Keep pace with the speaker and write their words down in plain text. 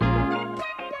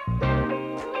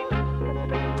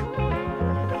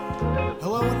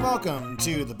Welcome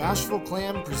to The Bashful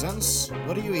Clam presents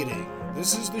What Are You Eating?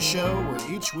 This is the show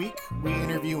where each week we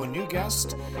interview a new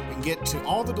guest and get to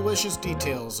all the delicious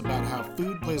details about how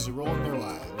food plays a role in their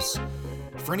lives.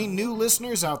 For any new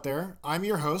listeners out there, I'm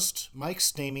your host, Mike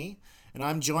Stamey, and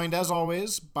I'm joined as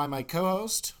always by my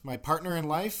co-host, my partner in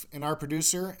life, and our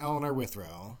producer, Eleanor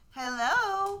Withrow.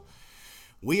 Hello!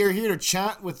 We are here to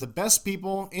chat with the best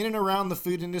people in and around the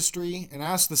food industry and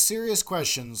ask the serious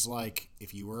questions like,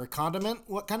 if you were a condiment,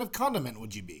 what kind of condiment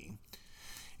would you be?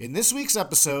 In this week's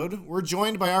episode, we're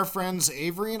joined by our friends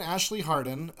Avery and Ashley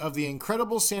Hardin of the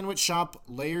incredible sandwich shop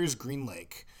Layers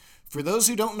Greenlake. For those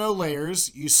who don't know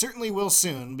Layers, you certainly will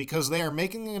soon because they are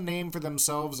making a name for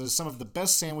themselves as some of the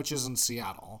best sandwiches in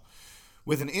Seattle.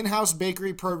 With an in-house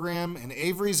bakery program and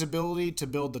Avery's ability to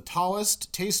build the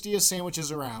tallest, tastiest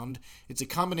sandwiches around, it's a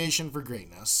combination for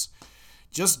greatness.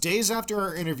 Just days after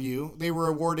our interview, they were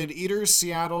awarded Eaters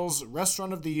Seattle's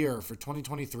Restaurant of the Year for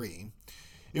 2023.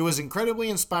 It was incredibly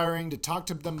inspiring to talk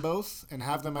to them both and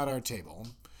have them at our table.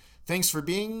 Thanks for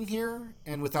being here,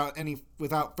 and without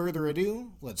further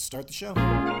ado, let's start the show.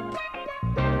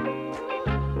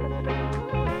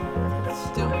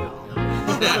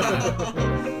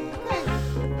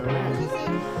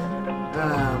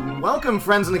 Welcome,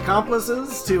 friends and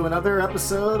accomplices, to another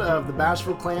episode of The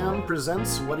Bashful Clam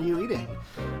presents What Are You Eating?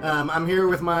 I'm here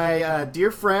with my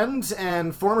dear friend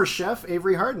and former chef,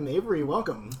 Avery Hardin. Avery,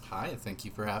 welcome. Hi, thank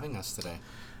you for having us today.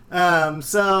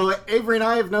 So Avery and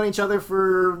I have known each other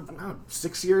for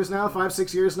 6 years now,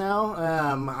 5-6 years now.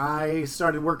 I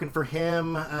started working for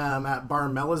him at Bar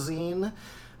Melazine.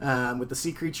 With the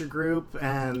Sea Creature Group,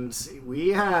 and we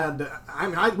had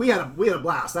a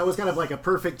blast. That was kind of like a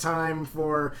perfect time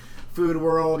for Food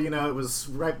World. You know, it was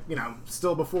right,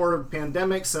 still before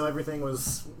pandemic, so everything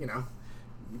was,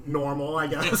 normal, I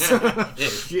guess.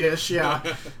 Ish, yeah.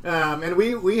 And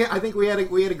I think we had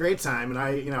a great time, and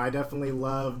I definitely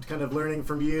loved kind of learning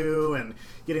from you and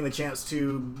getting the chance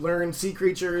to learn sea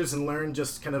creatures and learn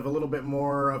just kind of a little bit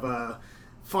more of a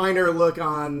finer look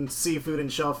on seafood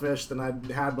and shellfish than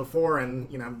I'd had before, and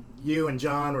you and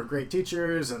John were great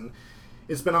teachers, and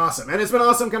it's been awesome. And it's been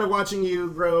awesome kind of watching you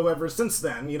grow ever since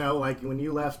then. Like when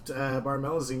you left Bar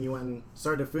Melazine, you went and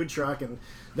started a food truck, and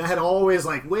that had always,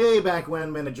 like, way back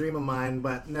when, been a dream of mine,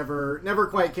 but never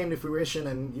quite came to fruition,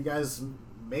 and you guys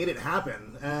made it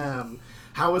happen.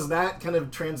 How was that kind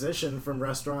of transition from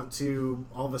restaurant to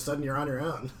all of a sudden you're on your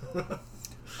own?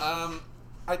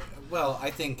 I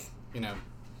think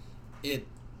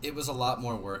it was a lot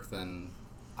more work than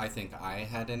I think I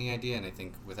had any idea, and I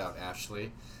think without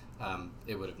Ashley,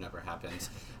 it would have never happened.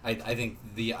 I think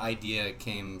the idea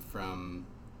came from,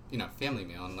 family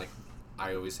meal, and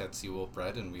I always had seawool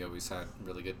bread, and we always had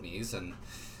really good mies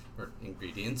or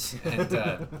ingredients,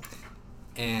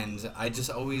 and I just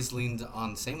always leaned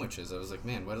on sandwiches. I was like,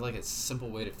 man, what a simple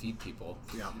way to feed people.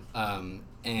 Yeah.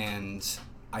 And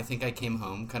I think I came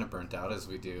home kind of burnt out, as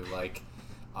we do,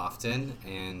 often,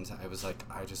 and I was like,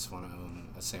 I just want to own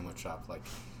a sandwich shop.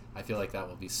 I feel like that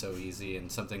will be so easy, and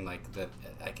something that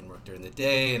I can work during the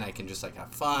day, and I can just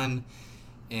have fun.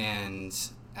 And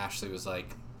Ashley was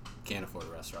like, can't afford a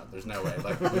restaurant. There's no way.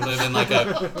 We live in a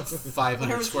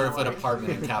 500 square foot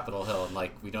apartment in Capitol Hill,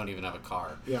 and we don't even have a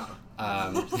car. Yeah.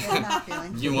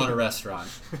 You want a restaurant.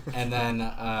 And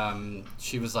then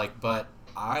she was like, but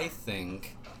I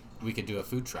think we could do a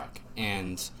food truck.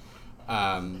 And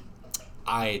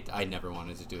I never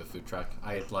wanted to do a food truck.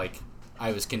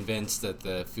 I was convinced that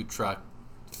the food truck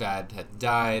fad had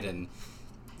died, and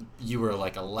you were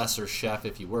a lesser chef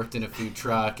if you worked in a food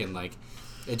truck, and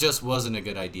it just wasn't a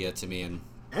good idea to me.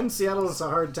 And Seattle is a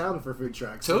hard town for food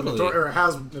trucks. Totally. Or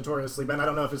has notoriously been. I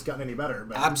don't know if it's gotten any better.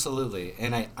 But absolutely.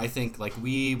 And I think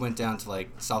we went down to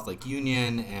South Lake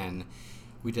Union, and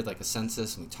we did a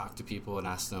census, and we talked to people and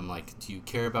asked them do you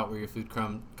care about where your food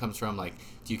comes from?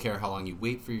 Do you care how long you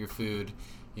wait for your food?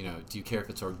 Do you care if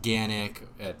it's organic?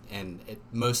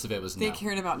 Most of it was no. They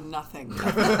cared about nothing.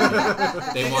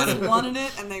 They wanted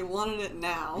it, and they wanted it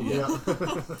now. Yeah.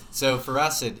 So for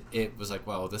us, it was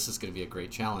well, this is going to be a great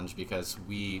challenge because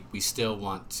we still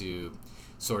want to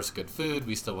source good food.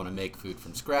 We still want to make food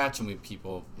from scratch, and we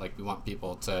want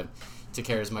people to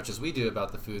care as much as we do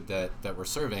about the food that we're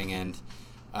serving. And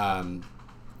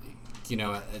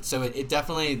so it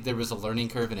definitely, there was a learning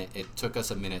curve, and it took us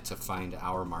a minute to find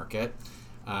our market,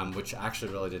 which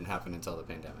actually really didn't happen until the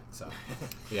pandemic. So,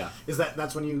 yeah.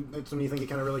 That's when you think it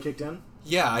kind of really kicked in?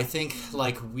 Yeah, I think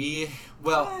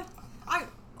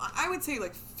I would say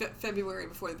February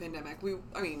before the pandemic.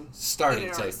 Started, it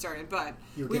had already started, but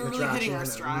we were really hitting our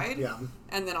stride.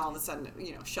 And then all of a sudden,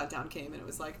 shutdown came, and it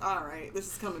was all right, this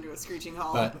is coming to a screeching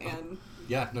halt.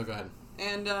 Yeah, no, go ahead.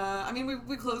 And, I mean,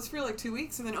 we closed for like 2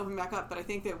 weeks and then opened back up. But I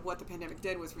think that what the pandemic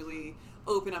did was really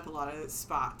open up a lot of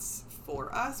spots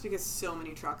for us because so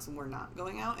many trucks were not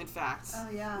going out. In fact,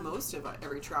 most of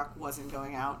every truck wasn't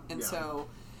going out. And so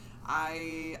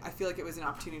I feel like it was an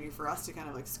opportunity for us to kind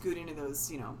of like scoot into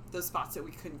those, those spots that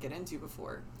we couldn't get into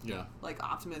before. Yeah. Like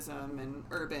Optimism and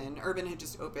Urban. Urban had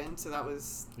just opened, so that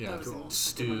was cool.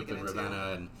 Stoop and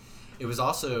Ravenna. And it was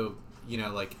also,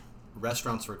 like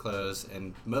restaurants were closed,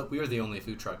 and we were the only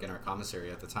food truck in our commissary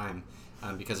at the time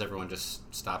because everyone just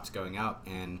stopped going out,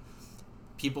 and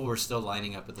people were still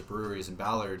lining up at the breweries in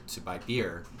Ballard to buy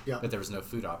beer, but there was no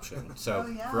food option. So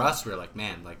for us, we were like,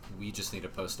 man, like we just need to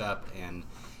post up and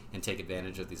take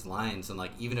advantage of these lines, and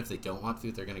like even if they don't want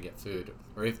food, they're going to get food,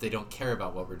 or if they don't care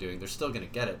about what we're doing, they're still going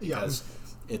to get it because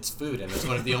it's food, and it's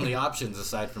one of the only options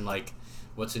aside from like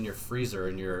what's in your freezer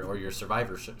and your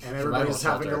survivorship. And everybody's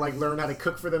having to like learn how to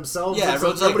cook for themselves. Yeah,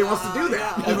 nobody wants to do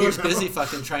that. Everyone's busy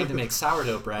fucking trying to make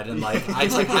sourdough bread, and like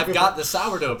I've got the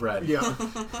sourdough bread. Yeah.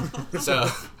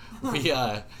 So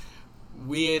I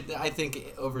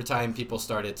think over time people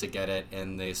started to get it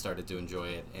and they started to enjoy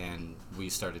it, and we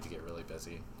started to get really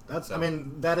busy. I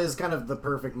mean, that is kind of the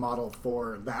perfect model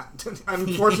for that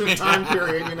unfortunate time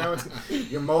period.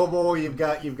 You're mobile. You've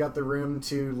got the room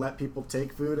to let people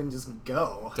take food and just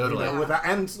go. Totally.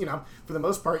 And for the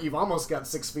most part, you've almost got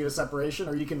 6 feet of separation,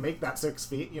 or you can make that 6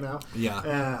 feet. Yeah.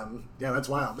 Yeah, that's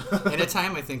wild. In a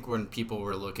time, I think, when people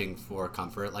were looking for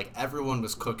comfort, like everyone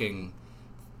was cooking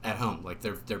at home. Like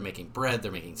they're making bread,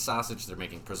 they're making sausage, they're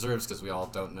making preserves, because we all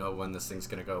don't know when this thing's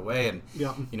going to go away. And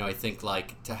I think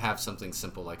like to have something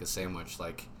simple like a sandwich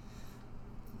like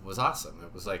was awesome.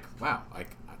 It was like, wow,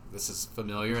 like this is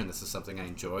familiar and this is something I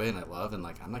enjoy and I love, and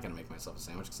like I'm not going to make myself a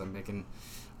sandwich because I'm making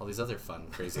all these other fun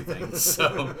crazy things.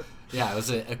 So yeah, it was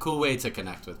a cool way to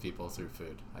connect with people through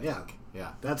food, I think.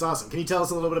 Yeah, that's awesome. Can you tell us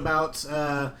a little bit about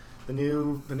the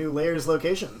new Layers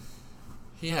location?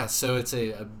 Yeah, so it's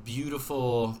a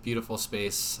beautiful, beautiful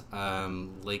space,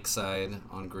 lakeside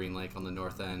on Greenlake on the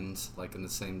north end, like in the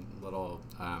same little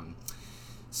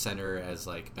center as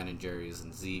like Ben & Jerry's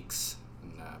and Zeke's,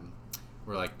 and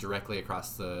we're like directly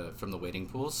across from the wading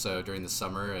pools. So during the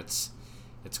summer, it's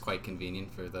quite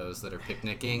convenient for those that are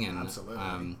picnicking, and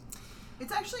absolutely.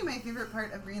 It's actually my favorite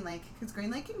part of Greenlake, because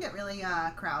Greenlake can get really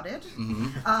crowded.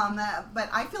 Mm-hmm. But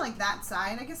I feel like that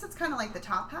side, I guess it's kind of like the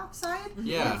top half side.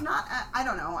 Yeah. It's not, I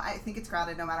don't know, I think it's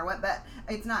crowded no matter what, but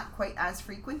it's not quite as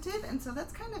frequented, and so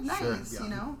that's kind of nice,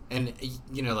 sure. And,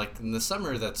 like in the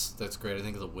summer, that's great. I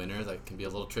think in the winter, that can be a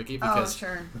little tricky, because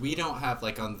we don't have,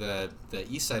 like on the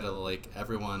east side of the lake,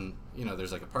 everyone,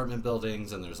 there's like apartment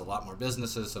buildings, and there's a lot more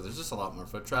businesses, so there's just a lot more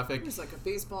foot traffic. There's like a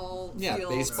baseball field,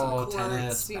 baseball, courts,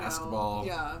 tennis, basketball.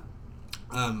 Yeah.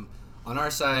 On our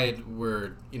side,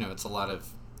 it's a lot of,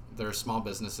 there are small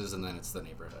businesses, and then it's the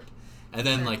neighborhood, and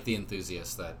then like the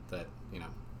enthusiasts that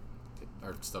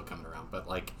are still coming around. But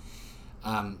like,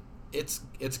 it's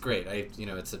great.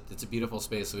 It's a beautiful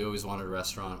space. We always wanted a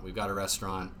restaurant. We've got a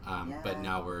restaurant, but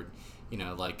now we're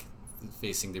like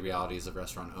facing the realities of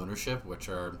restaurant ownership, which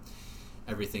are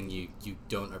everything you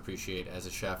don't appreciate as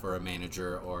a chef or a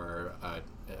manager or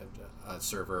a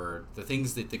server, the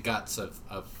things that the guts of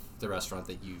the restaurant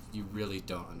that you really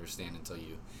don't understand until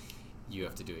you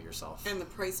have to do it yourself. And the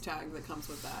price tag that comes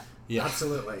with that. Yeah,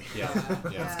 absolutely. Yeah.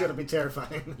 It's going to be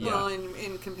terrifying. Yeah. Well,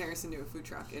 in comparison to a food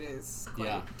truck, it is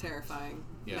quite terrifying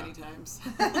many times.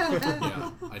 Yeah,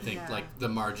 I think like the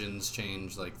margins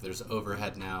change. Like there's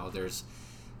overhead now. There's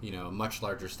a much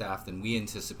larger staff than we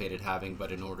anticipated having,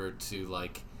 but in order to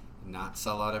like not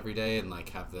sell out every day and like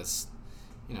have this,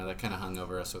 that kind of hung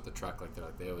over us with the truck. Like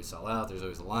they always sell out. There's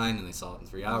always a line, and they sell it in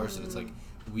 3 hours. And it's like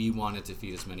we wanted to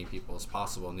feed as many people as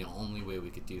possible, and the only way we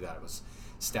could do that was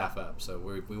staff up. So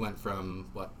we went from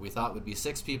what we thought would be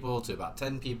 6 people to about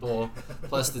 10 people,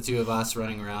 plus the 2 of us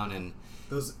running around. And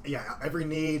every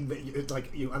need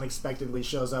that you unexpectedly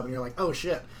shows up, and you're like, oh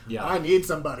shit, I need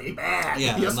somebody bad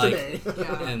yesterday.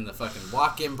 And the fucking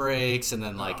walk-in breaks, and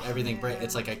then like everything breaks.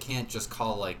 It's like I can't just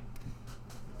call like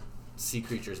sea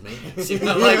creatures maintenance,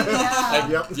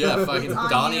 fucking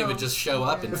Donnie would just show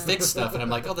up and fix stuff, and I'm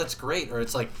like, oh, that's great. Or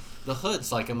it's like the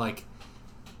hoods, like I'm like,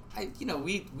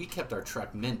 we kept our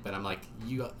truck mint, but I'm like,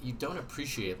 you don't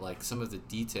appreciate like some of the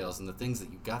details and the things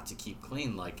that you got to keep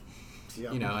clean, like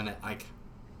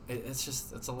and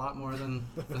it's a lot more than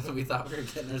we thought we were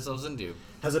getting ourselves into.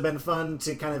 Has it been fun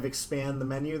to kind of expand the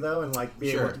menu though, and like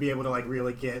be able to like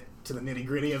really get to the nitty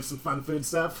gritty of some fun food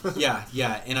stuff?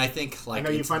 yeah, and I think like I know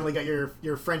you finally got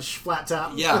your French flat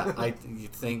top. Yeah, I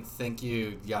thank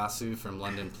you Yasu from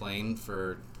London Plain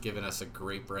for giving us a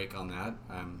great break on that.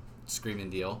 screaming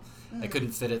deal. I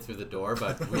couldn't fit it through the door,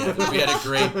 but we had a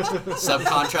great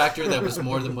subcontractor that was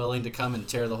more than willing to come and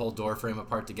tear the whole door frame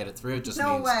apart to get it through. It just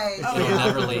means it'll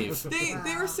never leave.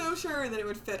 They were so sure that it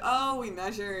would fit. Oh, we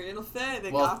measured, it'll fit.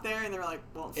 They got there and they were like,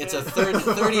 won't fit. It's a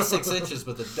 36 inches,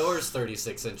 but the door's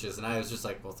 36 inches, and I was just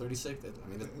like, well, 36. I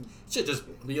mean, it should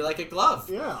just be like a glove.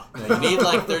 Yeah. You need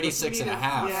like 36 and a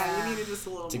half. Yeah, you needed just a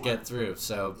little to more. get through.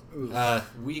 So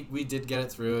we did get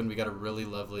it through, and we got a really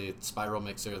lovely spiral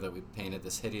mixer that we painted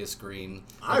this hideous green.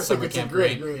 I think it's a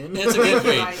great green. It's a good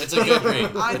green. It's a good green.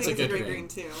 I think it's a great green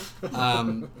too.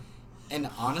 And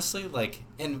honestly,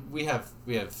 and we have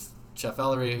Chef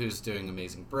Ellery who's doing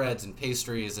amazing breads and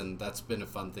pastries, and that's been a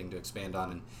fun thing to expand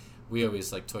on. And we always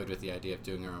toyed with the idea of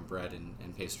doing our own bread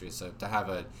and pastries. So to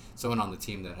have someone on the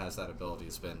team that has that ability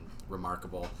has been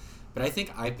remarkable. But I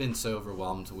think I've been so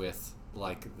overwhelmed with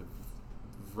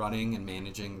running and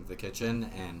managing the kitchen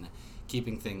and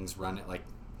keeping things running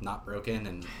not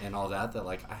broken and all that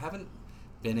I haven't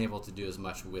been able to do as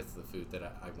much with the food that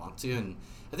I want to, and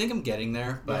I think I'm getting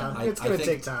there, but it's going to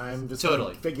take time. Just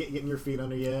totally getting your feet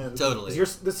under you. And totally.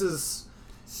 This is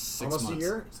 6 almost months. a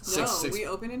year? We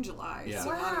opened in July. Yeah. So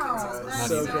Wow. that's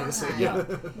so crazy. crazy. Yeah.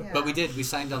 But we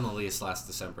signed on the lease last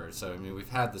December, so I mean we've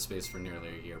had the space for nearly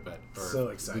a year, so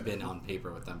excited. We've been on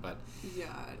paper with them, but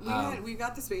we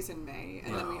got the space in May,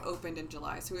 and then we opened in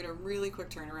July, so we had a really quick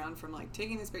turnaround from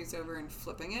taking the space over and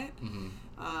flipping it.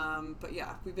 But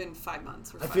yeah, we've been 5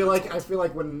 months. I feel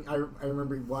like when I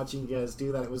remember watching you guys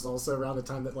do that, it was also around the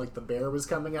time that the Bear was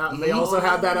coming out, and they also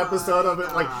had that episode of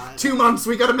it 2 months.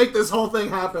 We got to make this whole thing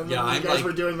happen. Yeah, and you guys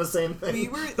were doing the same thing. We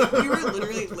were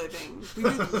literally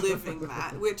living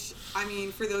that. Which I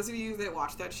mean, for those of you that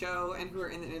watch that show and who are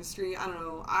in the industry, I don't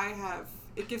know.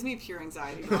 It gives me pure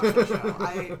anxiety to watch that show.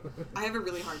 I have a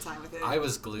really hard time with it. I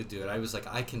was glued to it. I was like,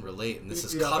 I can relate, and this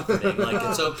is comforting.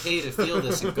 It's okay to feel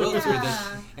this and go through this.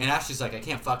 And Ashley's like, I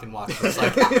can't fucking watch this.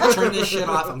 Turn this shit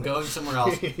off. I'm going somewhere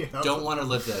else. Don't want to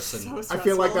live this. And I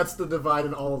feel like that's the divide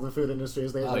in all of the food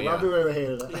industries. They loved it or they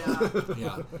hated it.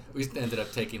 Yeah. We ended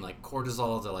up taking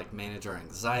cortisol to manage our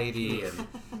anxiety and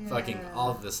fucking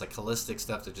all of this holistic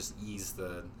stuff to just ease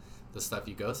the stuff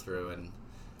you go through. And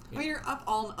Well, you're up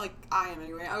all I am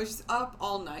anyway. I was just up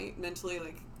all night mentally,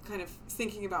 kind of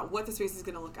thinking about what the space is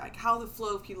going to look like, how the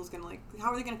flow of people's going to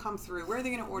how are they going to come through, where are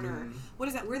they going to order, what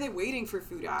is that, where are they waiting for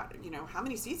food at, how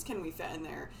many seats can we fit in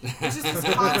there? It's just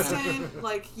this constant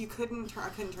I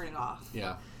couldn't turn it off.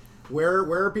 Yeah. Where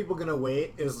are people going to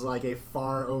wait is a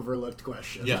far overlooked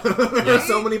question. Yeah. There's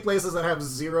so many places that have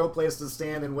zero place to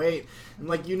stand and wait.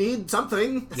 And you need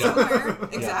something. Somewhere.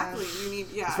 Exactly. You need,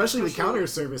 especially with counter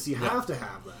service, you have to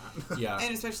have that. Yeah.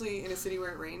 And especially in a city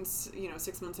where it rains,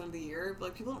 6 months out of the year,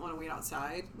 people don't want to wait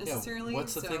outside necessarily. Yeah.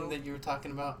 What's the thing that you were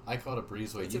talking about? I call it a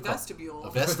breezeway. It's a vestibule.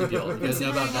 A vestibule. You guys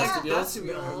know about vestibules?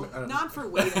 Vestibule. Not for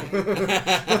waiting.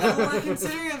 We're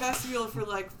considering a vestibule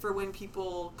for when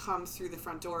people come through the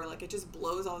front door. It just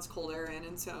blows all this cold air in,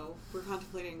 and so we're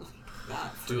contemplating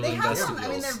that. They have them. I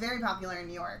mean, they're very popular in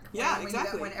New York.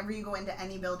 Exactly. Whenever you go into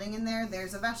any building in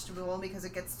there's a vestibule because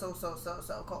it gets so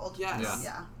cold. Yes.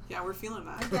 Yeah, we're feeling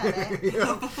that. I get it.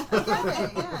 I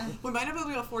get it, We might not be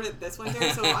able to afford it this winter,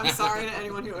 so I'm sorry to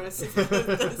anyone who has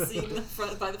the seat in the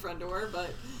front, by the front door,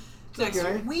 but next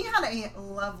year. We had a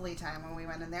lovely time when we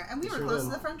went in there, and we were close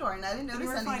to the front door, and I didn't notice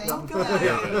anything. Oh,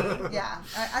 good. Yeah.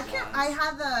 I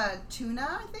had the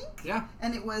tuna, I think. Yeah.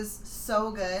 And it was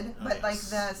so good, but Nice.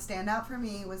 the standout for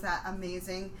me was that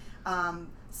amazing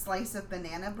slice of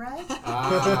banana bread.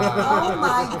 Ah. Oh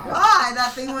my god,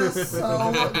 that thing was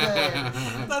so good.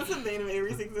 That's the main of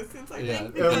Avery's existence, I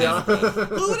think. Yeah.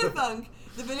 Who would have thunk?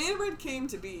 The banana bread came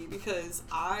to be because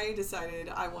I decided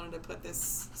I wanted to put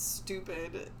this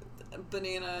stupid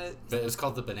banana. It was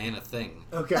called the banana thing.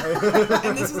 Okay.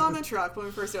 And this was on the truck when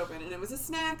we first opened, and it was a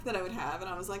snack that I would have, and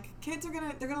I was like, kids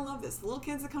they're gonna love this. The little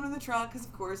kids that come to the truck, because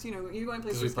of course you go in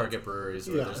places. Because we park at breweries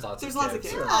where there's lots of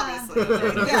kids. Obviously.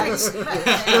 Yeah.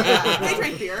 They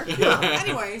drink beer. Yeah.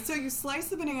 Anyway, so you slice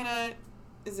the banana.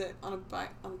 Is it on a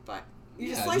bite? You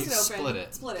just slice it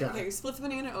open. Split it. Okay, you split the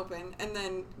banana open, and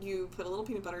then you put a little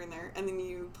peanut butter in there, and then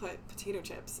you put potato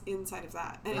chips inside of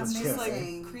that, and it's just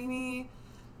creamy.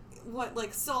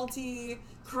 Salty,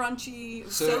 crunchy,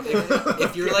 so good.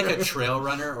 If you're a trail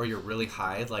runner or you're really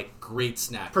high, great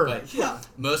snack. Perfect. But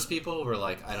most people were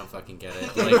like, I don't fucking get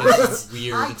it. It's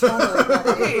weird. I totally get it.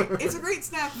 Okay, it's a great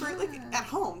snack for at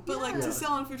home, but to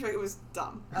sell on food truck, it was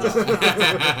dumb. And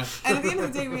at the end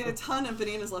of the day, we had a ton of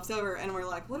bananas left over, and we're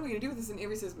like, what are we gonna do with this? And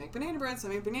Avery says, make banana bread. So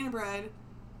I made banana bread.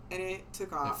 And it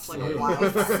took off a while.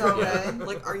 It's so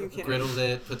good. Are you kidding? Griddled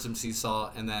it, put some sea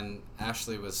salt, and then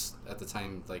Ashley was at the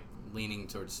time leaning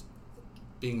towards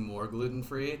being more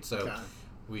gluten-free. So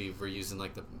we were using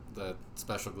like the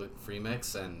special gluten-free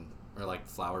mix or like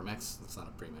flour mix. It's not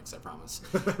a pre-mix, I promise.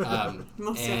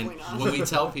 Most and definitely not. when we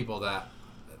tell people that,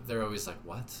 they're always like,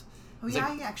 "What?" Oh yeah,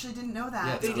 I actually didn't know that.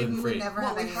 Yeah, it's gluten-free. We never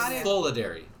have any of it. Full of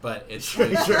dairy, but it's Sure.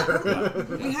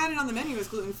 We had it on the menu as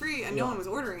gluten free, and no one was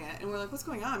ordering it. And we're like, "What's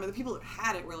going on?" But the people that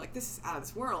had it were like, "This is out of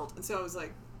this world." And so I was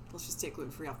like, "Let's just take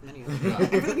gluten free off the menu."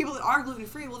 And for the people that are gluten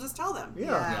free, we'll just tell them.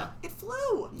 Yeah. It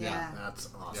flew. Yeah. That's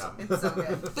awesome. Yeah. It's so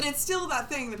good. But it's still that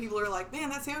thing that people are like, "Man,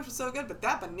 that sandwich was so good," but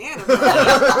that banana.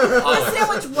 The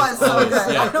sandwich was so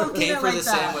good. I don't Came get it for like the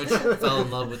that. sandwich, fell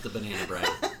in love with the banana bread.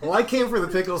 Well, I came for the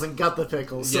pickles and got the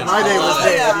pickles, so Yeah. my day was Oh,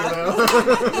 made, yeah.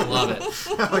 you know? Love it.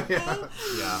 Hell yeah.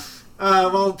 Yeah.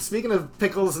 Well, speaking of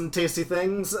pickles and tasty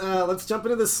things, let's jump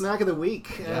into the snack of the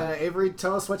week. Yeah. Avery,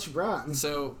 tell us what you brought.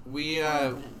 So we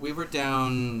were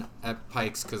down at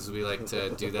Pike's because we like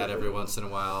to do that every once in a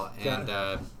while,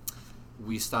 and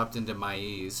we stopped into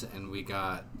Mai's and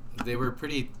they were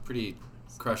pretty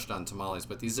crushed on tamales,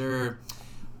 but these are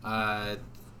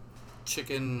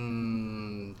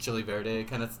chicken chili verde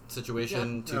kind of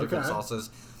situation, Yep. two different salsas.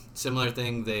 Similar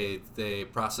thing, they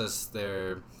process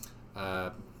their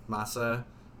masa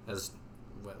as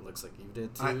what looks like you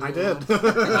did too. I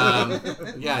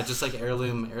did. Yeah, just like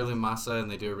heirloom masa, and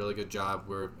they do a really good job.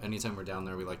 Anytime we're down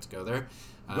there, we like to go there.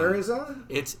 Where is that?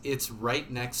 It's right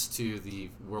next to the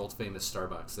world famous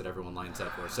Starbucks that everyone lines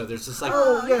up for. So there's just like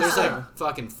yes. there's like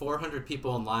fucking 400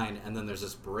 people in line, and then there's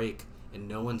this break, and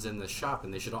no one's in the shop,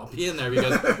 and they should all be in there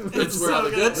because it's where all the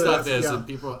good stuff is. Yeah. And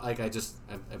people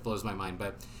it blows my mind.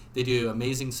 But they do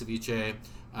amazing ceviche,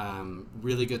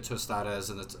 really good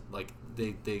tostadas, and it's like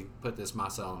they put this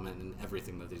masa element in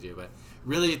everything that they do. But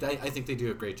really, I think they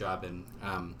do a great job, and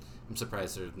I'm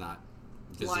surprised they're not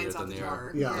busier Lines than out the they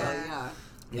are. door. Yeah. Yeah.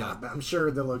 Yeah, but I'm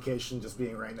sure the location just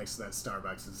being right next to that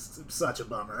Starbucks is such a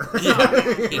bummer. Yeah.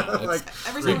 You know, Yeah, like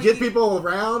Every you time we get eat- people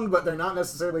around, but they're not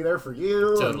necessarily there for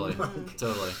you. Totally, and,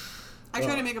 totally. I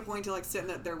try to make a point to like sit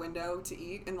at their window to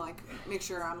eat and like make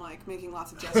sure I'm like making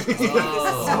lots of gestures. Like, this is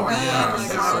Oh, so good. yeah.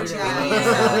 Like, So why aren't you good.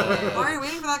 eating it? Why are you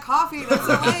waiting for that coffee? That's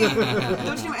so late.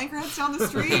 Don't you know Anchorhead's down the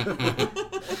street?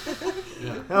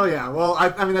 Yeah. Hell yeah. Well,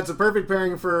 I mean, that's a perfect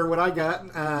pairing for what I got.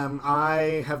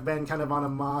 I have been kind of on a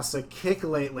masa kick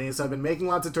lately, so I've been making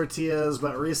lots of tortillas,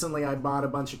 but recently I bought a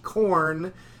bunch of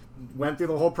corn, went through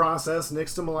the whole process,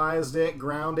 nixtamalized it,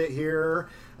 ground it here,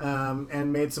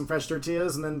 and made some fresh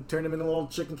tortillas, and then turned them into little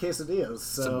chicken quesadillas.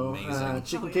 So, amazing.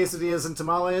 chicken Oh, yeah. quesadillas and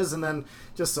tamales, and then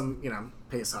just some,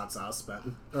 paste hot sauce, but,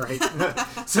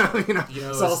 so,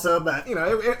 salsa, but,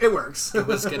 it works. It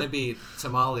was going to be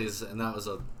tamales, and that was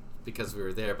because we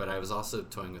were there, but I was also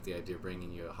toying with the idea of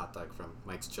bringing you a hot dog from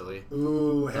Mike's Chili.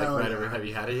 Ooh, hell yeah. Have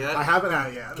you had it yet? I haven't had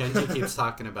it yet. Kenji keeps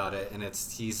talking about it, and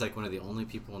he's like one of the only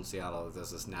people in Seattle that does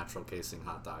this natural casing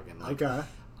hot dog. And like, Okay.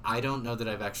 I don't know that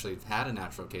I've actually had a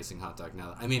natural casing hot dog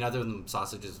now. I mean, other than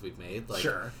sausages we've made, like,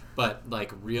 Sure. but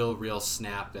like real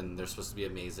snap, and they're supposed to be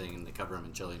amazing, and they cover them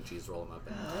in chili and cheese, roll them up.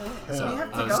 And, So we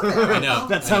have to I was- go there. I know.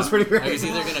 That sounds pretty great. I was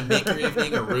either going to make your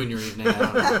evening or ruin your evening. I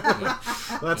don't know. Yeah.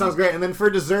 Well, that sounds great. And then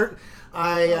for dessert,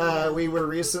 we were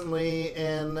recently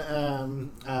in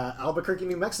Albuquerque,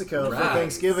 New Mexico for Right.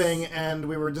 Thanksgiving, and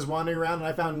we were just wandering around, and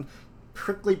I found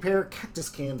prickly pear cactus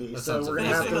candy. That So sounds we're gonna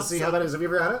have to amazing. see how that is. Have you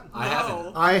ever had it? I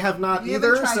haven't. I have not You haven't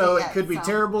either, tried so it it yet, could be so.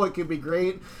 terrible. It could be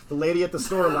great. The lady at the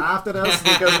store laughed at us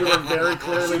because we were very She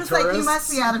clearly was tourists. like, you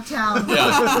must be out of town.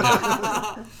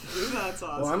 Yeah. That's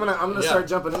awesome. Well, I'm gonna Yeah. start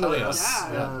jumping into Hell yeah. this.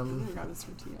 Yeah. Um, I'm gonna grab this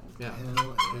tortilla. Yeah. Hell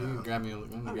You can grab me.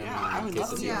 Oh, yeah, I would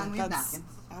love to. Yeah, and we have That's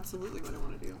napkins. absolutely what I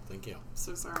want to do. Thank you.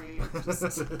 So sorry. I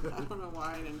don't know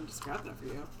why I didn't just grab that for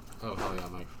you. Oh hell yeah,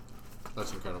 Mike.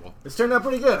 That's incredible. It's turned out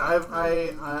pretty good.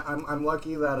 I'm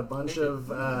lucky that a bunch of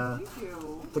Thank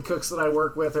you. the cooks that I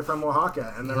work with are from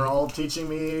Oaxaca, and they're all teaching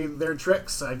me their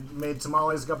tricks. I made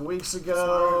tamales a couple weeks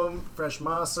ago, fresh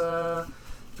masa,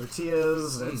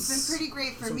 tortillas. It's been pretty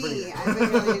great for It's been me. pretty I've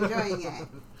been really enjoying it.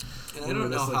 And I don't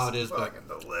know how it is, but fucking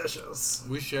delicious.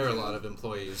 we share a lot of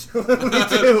employees. Me too.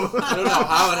 I don't know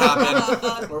how it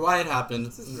happened or why it happened.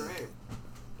 This is great.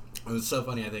 It was so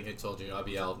funny. I think I told you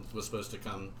Abiel was supposed to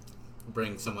come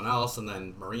bring someone else, and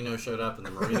then Marino showed up, and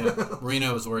then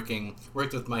Marino was worked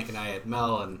with Mike and I at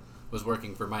Mel, and was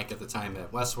working for Mike at the time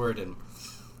at Westward, and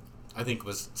I think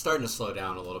was starting to slow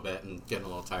down a little bit and getting a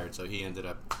little tired, so he ended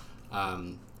up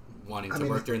wanting to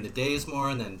work during the days more,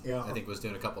 and then I think was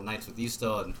doing a couple nights with you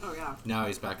still, and yeah. now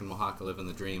he's back in Oaxaca living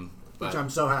the dream. But, which I'm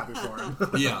so happy for him.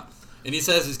 Yeah. And he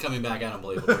says he's coming back. I don't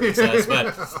believe what he says,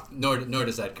 but nor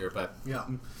does Edgar. But yeah.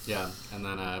 And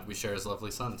then we share his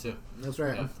lovely son too. That's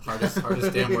right. Yeah.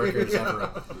 Hardest damn workers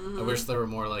ever. I wish there were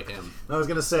more like him. I was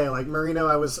gonna say, like Marino,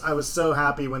 I was so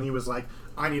happy when he was like,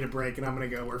 I need a break and I'm gonna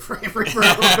go work for Avery for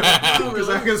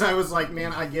because I was like,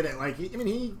 man, I get it. Like he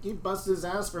busted his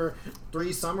ass for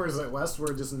 3 summers at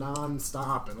Westward just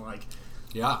nonstop and like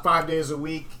 5 days a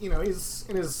week. You know, he's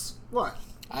in his what?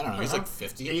 I don't know. He's like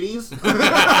 50.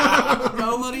 80s?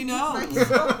 Nobody knows.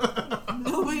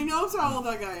 Nobody knows how old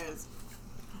that guy is.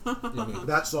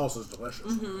 That salsa's delicious.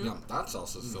 Mm-hmm. Yeah, that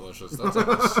salsa's delicious. That's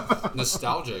like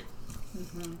nostalgic.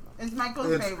 Mm-hmm. It's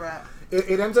Michael's favorite.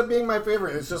 It ends up being my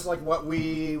favorite. It's just like what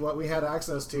we had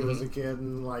access to as a kid,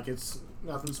 and like it's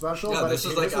nothing special. Yeah, but this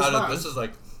is like this is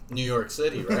like New York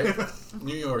City, right?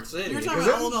 New York City. You're talking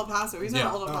about Old El Paso. He's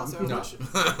not Old El Paso, no. which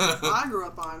I grew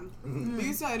up on. But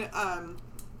you said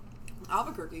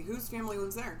Albuquerque. Whose family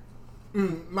lives there?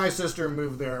 My sister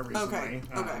moved there recently.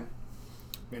 Okay.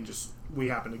 And just we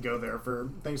happened to go there for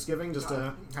Thanksgiving just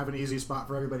to have an easy spot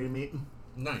for everybody to meet.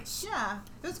 Nice. Yeah,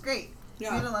 it was great.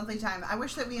 Yeah. We had a lovely time. I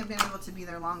wish that we had been able to be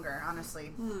there longer,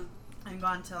 honestly. And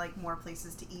gone to like more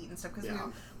places to eat and stuff because we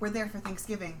were there for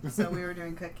Thanksgiving, so we were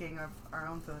doing cooking of our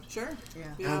own food. Sure.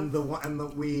 Yeah. And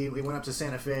we went up to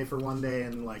Santa Fe for one day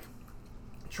and like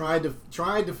tried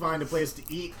to find a place to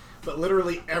eat, but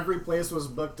literally every place was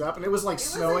booked up, and it was like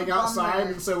snowing outside,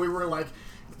 and so we were like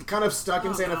kind of stuck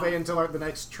in Santa Fe until the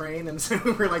next train, and so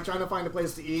we were like trying to find a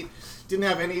place to eat. Didn't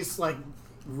have any like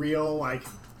real like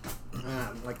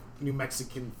New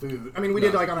Mexican food. I mean, we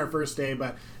did like on our first day,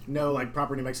 but no like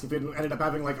proper New Mexican food. We ended up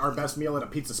having like our best meal at a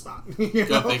pizza spot. You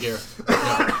know? Go figure.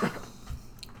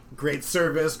 Great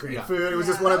service, great food. It was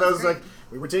just one of those like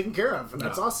we were taken care of, and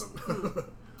that's awesome.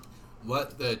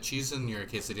 What the cheese in your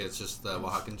quesadilla? It's just the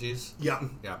Oaxacan cheese. Yeah.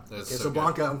 That's Queso so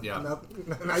Blanco. Good. Yeah,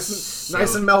 nice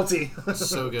and melty.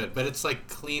 So good, but it's like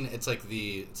clean. It's like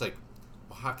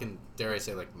Oaxacan. Dare I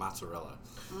say like mozzarella?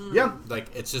 Yeah. Like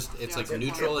it's like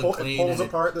neutral and clean. It pulls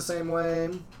apart the same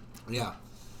way. Yeah.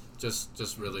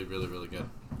 Just really, really, really good.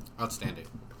 Outstanding.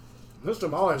 This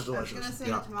tamale is I delicious. was gonna say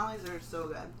the tamales are so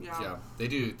good. Yeah. They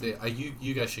do.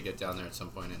 You guys should get down there at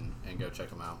some point and go check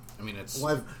them out. I mean, it's.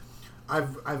 Well,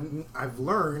 I've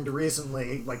learned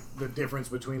recently like the difference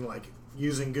between like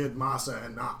using good masa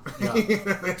and not. Yeah.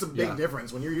 It's a big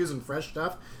difference. When you're using fresh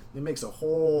stuff, it makes a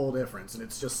whole difference, and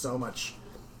it's just so much.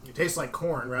 It tastes like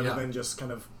corn rather than just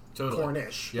kind of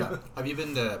cornish. Yeah. Have you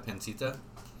been to Pancita?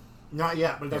 Not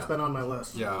yet, but that's been on my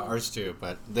list. Yeah, ours too.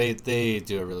 But they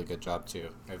do a really good job too.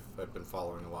 I've been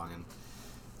following along, and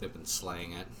they've been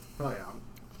slaying it. Oh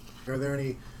yeah. Are there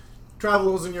any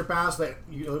travels in your past that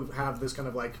you have this kind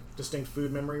of like distinct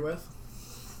food memory with?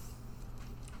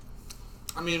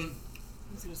 I mean,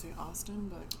 I was gonna say Austin,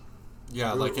 but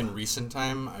yeah, like in recent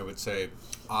time, I would say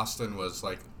Austin was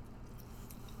like.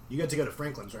 You got to go to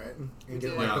Franklin's, right? And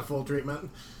get like the full treatment.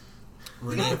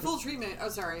 You got a full treatment. Oh,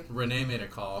 sorry. Renee made a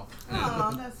call.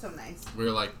 Oh, that's so nice. We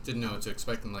were like, didn't know what to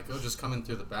expect, and like, oh, just come in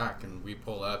through the back, and we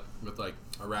pull up with like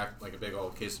a rack, like a big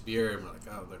old case of beer, and we're like,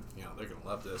 oh, they're gonna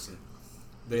love this, and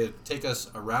they take us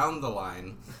around the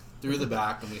line, through the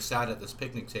back, and we sat at this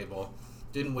picnic table,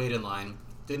 didn't wait in line,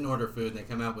 didn't order food, and they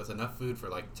come out with enough food for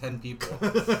like 10 people,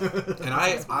 and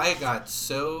I got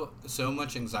so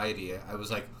much anxiety. I was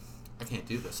like, I can't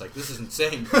do this. Like, this is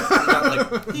insane. I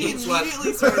got, like, heat sweat,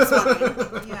 started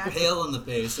sweating. pale in the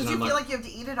face. Did and you I'm feel like like you have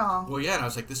to eat it all? Well, yeah, and I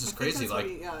was like, this is crazy.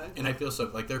 Like, and I feel so,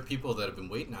 like, there are people that have been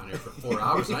waiting out here for 4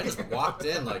 hours, and I just walked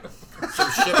in, like, some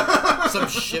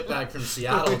shitbag from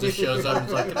Seattle just shows up and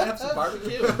is like, can I have some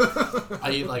barbecue? And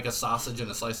I eat, like, a sausage and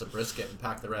a slice of brisket and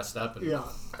pack the rest up and go.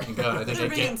 And I think they're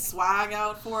bringing swag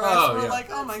out for us. We're like,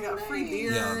 oh my god, free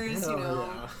beers, you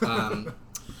know.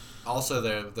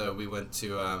 Also, we went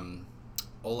to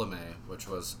Olame, which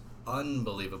was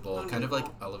unbelievable. Kind of like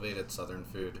elevated southern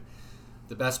food.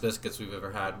 The best biscuits we've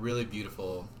ever had. Really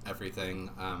beautiful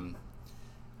everything.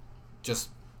 Just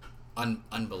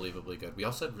unbelievably good. We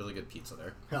also had really good pizza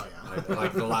there. Hell yeah.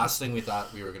 Like the last thing we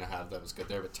thought we were going to have that was good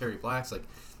there. But Terry Black's, like,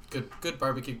 good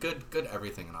barbecue, good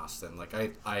everything in Austin. Like,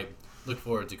 I look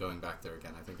forward to going back there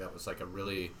again. I think that was like a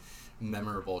really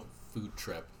memorable food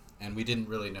trip. And we didn't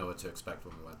really know what to expect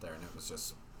when we went there. And it was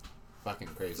just fucking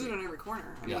crazy. Food on every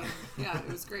corner. I mean,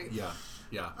 it was great. Yeah.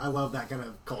 I love that kind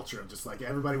of culture of just like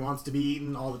everybody wants to be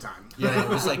eaten all the time. Yeah, it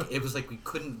was like we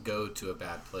couldn't go to a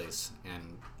bad place,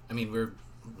 and I mean we're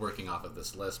working off of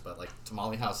this list, but like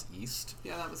Tamale House East.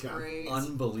 Yeah, that was great.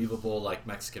 Unbelievable, like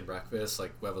Mexican breakfast,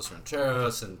 like huevos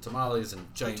rancheros and tamales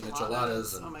and giant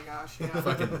micheladas and oh my gosh, yeah.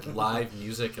 fucking live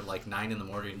music at like 9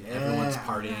 a.m. Everyone's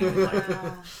partying.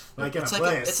 And, like in it's a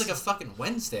like place. it's like a fucking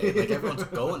Wednesday. Like everyone's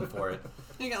going for it.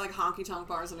 You got like honky tonk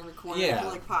bars in every corner. Yeah. You can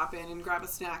like pop in and grab a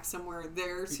snack somewhere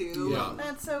there too. Yeah.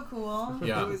 That's so cool.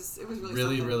 Yeah. It was really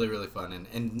really, something. really, really fun,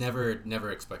 and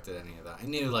never expected any of that. I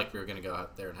knew like we were gonna go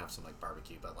out there and have some like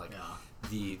barbecue, but like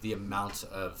the amount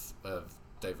of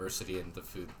diversity in the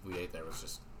food we ate there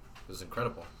was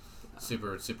incredible,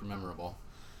 super memorable.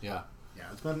 Yeah. Yeah,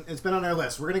 it's been on our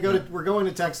list. We're going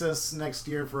to Texas next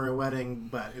year for a wedding,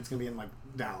 but it's gonna be in like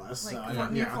Dallas. Like so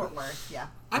near Fort Worth, yeah.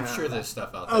 I'm sure there's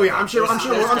stuff out there. Oh yeah, I'm sure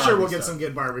There's we'll get some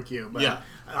good barbecue. But yeah.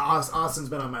 Austin's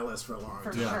been on my list for a long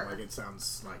time. Sure. Like it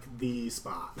sounds like the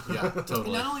spot. Yeah,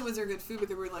 totally. Not only was there good food, but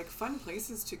there were like fun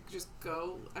places to just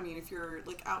go. I mean, if you're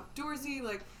like outdoorsy,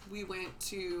 like we went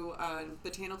to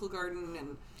botanical garden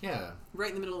and right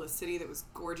in the middle of the city that was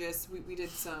gorgeous. We did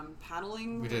some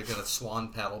paddling. We did get a swan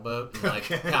paddle boat and like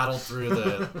paddled through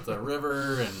the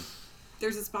river, and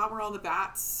there's a spot where all the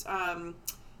bats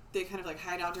they kind of like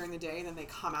hide out during the day and then they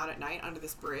come out at night under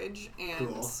this bridge,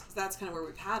 and that's kind of where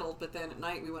we paddled. But then at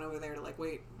night we went over there to like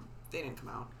wait. They didn't come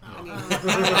out. Oh. I mean,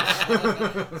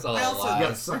 it's all I also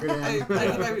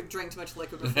I drank too much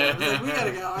liquid before. I was like, we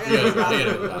gotta go. I gotta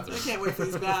go to the bathroom. I can't wait for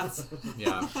these baths.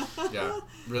 Yeah.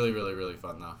 Really, really, really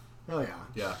fun though. Oh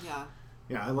yeah.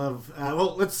 Yeah, I love.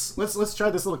 Well, let's try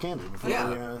this little candy before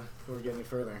we get any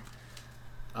further.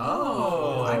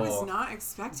 Oh, I was not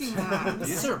expecting that.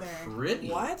 These are pretty.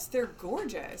 What? They're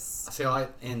gorgeous. So I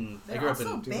grew up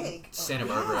in big. Santa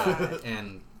Barbara,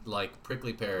 and like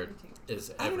prickly pear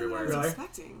is everywhere. I didn't know what I was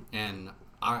expecting. And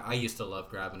I used to love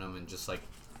grabbing them and just like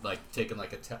taking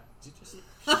like a did you just?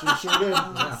 She sure did.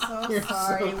 So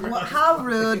sorry. How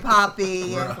rude,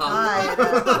 Poppy. We're on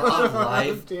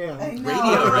live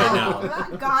radio right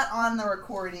now. Got on the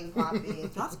recording, Poppy.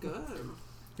 That's good.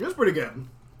 It was pretty good.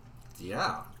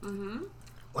 Yeah. Mm-hmm.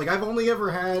 Like I've only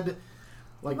ever had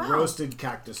like roasted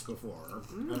cactus before.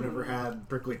 I've never had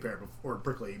prickly pear or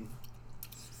prickly.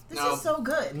 This is so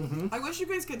good. Mm-hmm. I wish you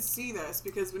guys could see this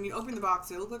because when you open the box,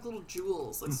 they look like little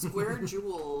jewels, like square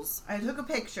jewels. I took a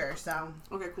picture, so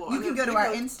okay, cool. You can go to our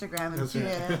Instagram and see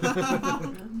it.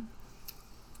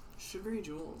 Sugary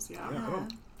jewels, yeah. I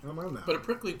don't mind that. But a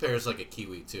prickly pear is like a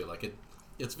kiwi too. Like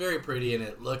it's very pretty and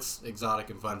it looks exotic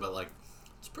and fun, but like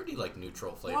it's pretty like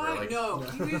neutral flavor. Why? Like, no,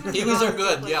 kiwis are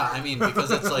good. Yeah, I mean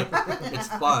because it's like it's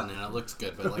fun and it looks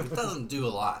good, but like it doesn't do a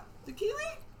lot. The kiwi?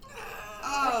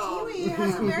 Oh. Kiwi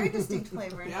has a very distinct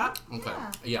flavor. Yeah. Okay.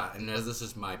 Yeah, and as this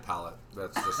is my palate,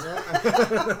 that's just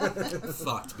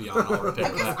fucked beyond all repair.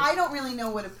 I guess I don't really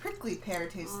know what a prickly pear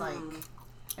tastes like,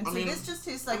 and so this just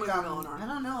tastes like I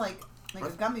don't know, like a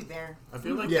gummy bear. I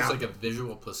feel like it's like a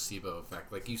visual placebo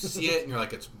effect. Like you see it and you're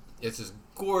like, it's this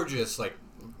gorgeous like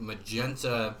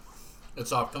magenta.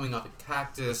 It's all coming off a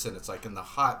cactus and it's like in the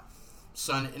hot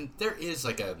sun, and there is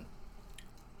like a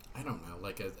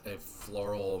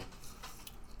floral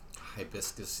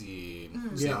hibiscus-y.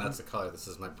 That's the color. This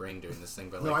is my brain doing this thing,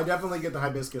 but like, no, I definitely get the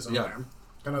hibiscus on there.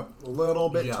 Kind of a little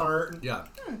bit tart. Yeah,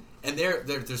 and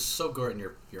they're so good in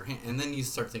your hand, and then you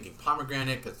start thinking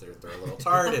pomegranate because they're a little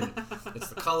tart, and it's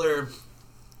the color.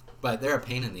 But they're a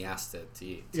pain in the ass to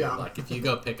eat. Too. Yeah, like if you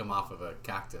go pick them off of a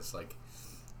cactus, like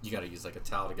you got to use like a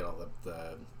towel to get all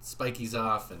the spikies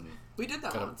off, and we did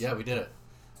that once. Yeah, we did it.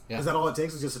 Yeah. Is that all it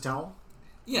takes? Is just a towel?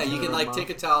 Yeah, you can like take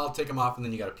a towel, take them off, and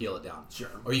then you got to peel it down. Sure.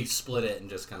 Or you split it and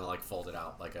just kind of like fold it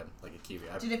out like a kiwi.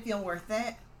 Did it feel worth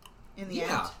it in the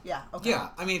end? Yeah. Okay. Yeah,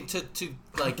 I mean to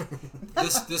like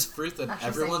this fruit that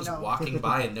everyone's walking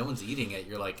by and no one's eating it.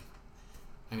 You're like,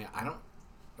 I mean, I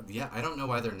don't know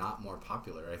why they're not more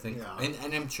popular. I think,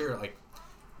 and I'm sure like.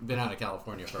 Been out of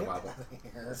California for a while, but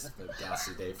it's a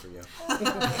gassy day for you. So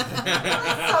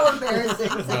embarrassing.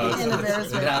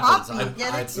 It happens. Poppy,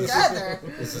 get it together.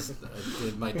 This is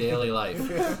my daily life.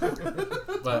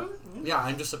 But yeah,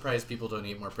 I'm just surprised people don't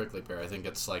eat more prickly pear. I think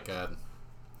it's like you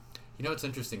know what's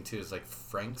interesting too is like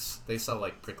Frank's. They sell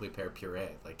like prickly pear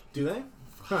puree. Like, do they?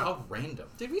 How random.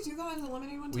 Did we do that in the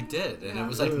lemonade one time? We did, and it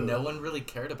was like no one really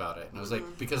cared about it. And I was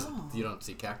like, because you don't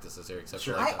see cactuses here except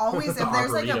for like I always, if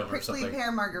there's like a prickly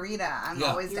pear margarita, I'm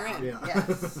always down.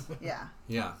 Yes.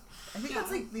 Yeah. I think that's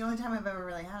like the only time I've ever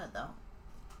really had it though.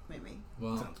 Maybe.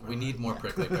 Well, we need more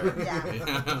prickly pear.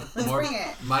 Let's bring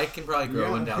it. Mike can probably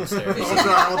grow one downstairs.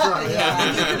 I'll try. You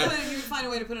can find a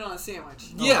way to put it on a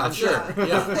sandwich. Yeah, sure.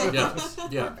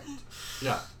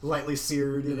 Yeah. Lightly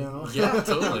seared, you know? Yeah,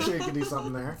 totally. I'm sure you can do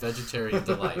something there. Vegetarian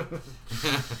delight.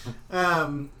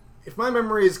 if my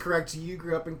memory is correct, you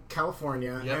grew up in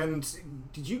California, and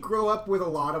did you grow up with a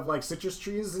lot of like citrus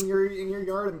trees in your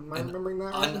yard? Am I remembering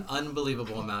that?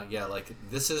 Unbelievable amount. Yeah, like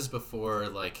this is before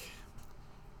like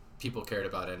people cared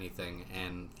about anything,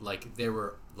 and like there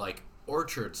were like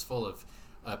orchards full of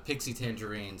pixie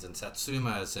tangerines and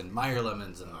satsumas and Meyer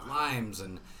lemons and limes,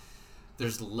 and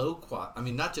there's loquat. I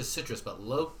mean, not just citrus, but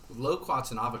loquats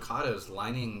and avocados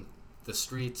lining the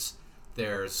streets.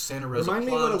 There's Santa Rosa plums.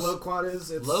 Remind me what a loquat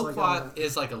is. Loquat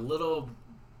is like a little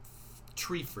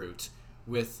tree fruit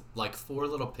with like 4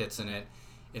 little pits in it.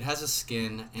 It has a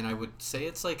skin, and I would say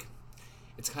it's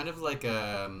kind of like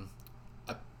a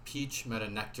peach met a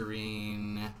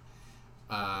nectarine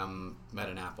met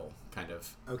an apple, kind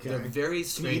of. Okay. They're very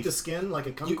strange. Can you eat the skin like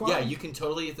a kumquat? Yeah, you can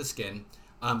totally eat the skin,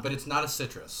 but it's not a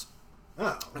citrus.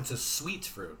 Oh. It's a sweet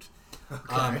fruit.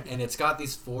 Okay. And it's got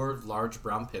these 4 large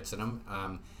brown pits in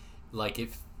them. Like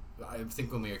if I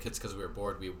think when we were kids, because we were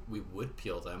bored, we would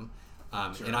peel them.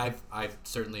 Sure. And I've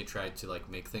certainly tried to like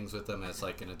make things with them as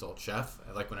like an adult chef,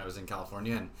 like when I was in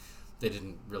California, and they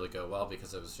didn't really go well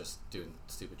because I was just doing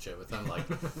stupid shit with them, like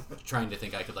trying to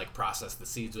think I could like process the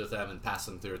seeds with them and pass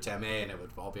them through a tame and it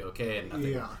would all be okay, and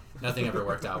nothing ever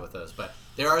worked out with those. But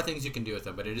there are things you can do with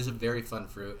them, but it is a very fun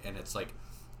fruit, and it's like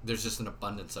there's just an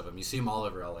abundance of them. You see them all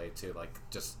over LA too, like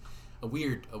just a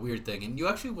weird thing, and you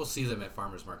actually will see them at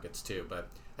farmers markets too, but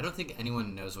I don't think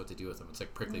anyone knows what to do with them. It's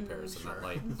like prickly pears and that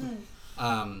light.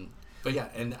 But yeah,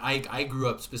 and I grew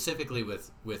up specifically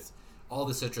with all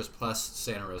the citrus plus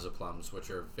Santa Rosa plums, which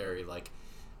are very like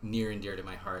near and dear to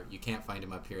my heart. You can't find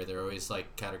them up here. They're always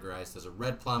like categorized as a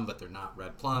red plum, but they're not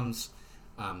red plums.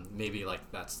 Maybe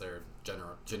like that's their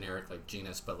generic like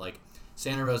genus, but like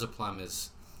Santa Rosa plum is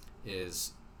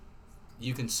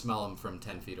you can smell them from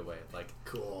 10 feet away. Like,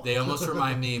 cool. They almost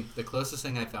remind me, the closest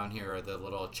thing I found here are the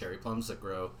little cherry plums that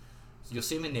grow. You'll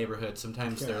see them in neighborhoods.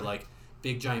 Sometimes they're like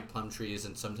big giant plum trees,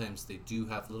 and sometimes they do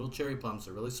have little cherry plums.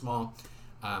 They're really small,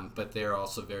 but they're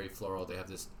also very floral. They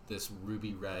have this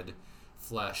ruby red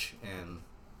flesh, and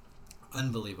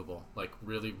unbelievable, like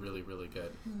really, really, really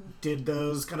good. Did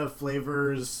those kind of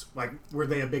flavors, like, were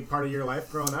they a big part of your life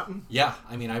growing up? Yeah,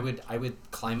 I mean, I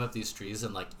would climb up these trees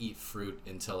and like eat fruit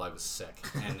until I was sick,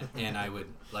 and I would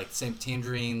like same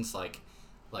tangerines, like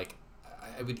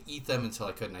I would eat them until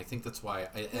I couldn't. I think that's why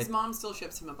his mom still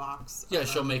ships him a box. Yeah,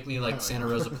 she'll make me like Santa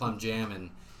Rosa plum jam, and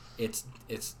it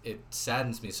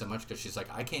saddens me so much because she's like,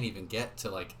 I can't even get to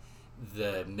like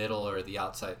the middle or the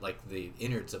outside, like the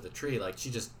innards of the tree. Like she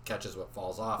just catches what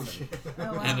falls off,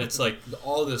 and, and it's like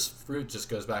all this fruit just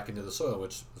goes back into the soil,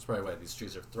 which is probably why these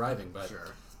trees are thriving. But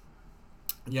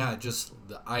yeah, just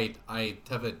I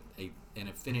have an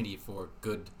affinity for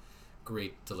good,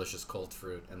 great, delicious cold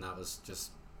fruit, and that was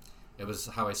just, it was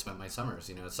how I spent my summers.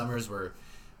 You know, summers were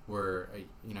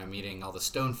you know, I'm eating all the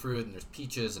stone fruit, and there's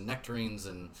peaches and nectarines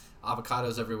and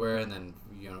avocados everywhere, and then,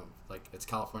 you know, like it's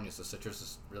California, so citrus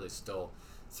is really still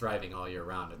thriving all year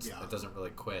round. It doesn't really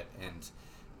quit, and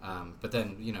but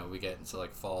then, you know, we get into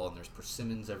like fall, and there's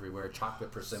persimmons everywhere,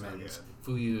 chocolate persimmons,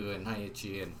 fuyu and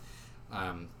haiichi,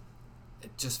 and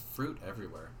just fruit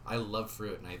everywhere. I love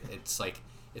fruit, and it's like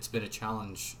it's been a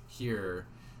challenge here,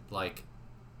 like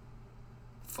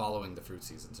following the fruit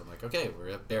seasons. I'm like, okay, we're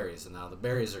at berries, and now the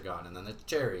berries are gone, and then it's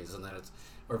cherries, and then it's,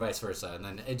 or vice versa, and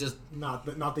then it just not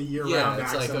the year round. Yeah,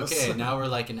 it's access. like, okay, now we're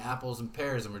like in apples and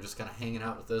pears, and we're just kind of hanging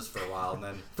out with those for a while, and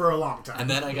then for a long time, and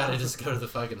then I gotta just go to the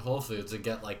fucking Whole Foods and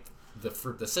get like the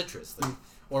fruit, the citrus thing,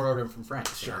 or order them from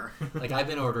Frank's. Sure. You know? Like I've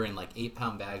been ordering like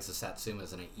 8-pound bags of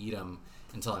satsumas, and I eat them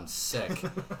until I'm sick,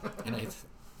 and I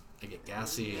get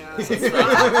gassy. Yeah. And it's like your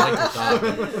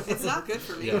dog. It's not good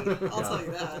for me. I'll tell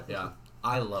you that. Yeah.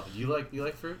 I love it. You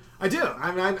like fruit? I do.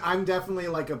 I mean, I'm definitely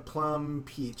like a plum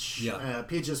peach. Yeah.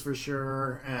 Peaches for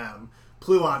sure.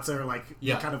 Pluots are like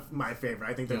kind of my favorite.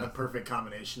 I think they're the perfect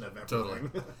combination of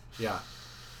everything. Totally. Yeah.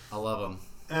 I love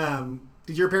them.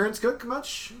 Did your parents cook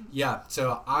much? Yeah.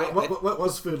 So What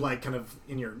was food like kind of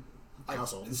in your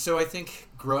household? So I think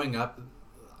growing up,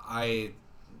 I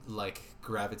like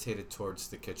gravitated towards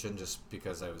the kitchen just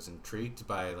because I was intrigued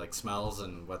by like smells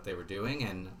and what they were doing,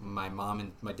 and my mom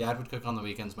and my dad would cook on the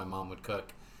weekends, my mom would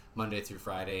cook Monday through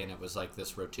Friday, and it was like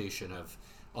this rotation of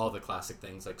all the classic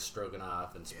things like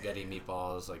stroganoff and spaghetti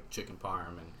meatballs, like chicken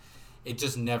parm, and it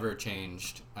just never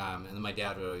changed. And then my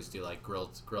dad would always do like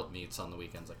grilled meats on the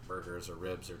weekends, like burgers or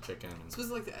ribs or chicken. And so was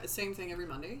it like the same thing every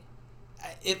Monday?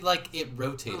 It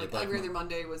rotated. Like every other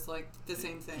Monday was like the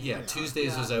same thing. Yeah,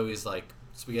 Tuesdays was always like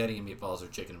spaghetti and meatballs or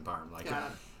chicken and parm, like.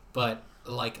 But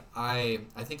like I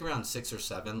think around 6 or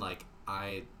 7, like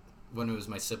when it was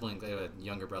my siblings, I had a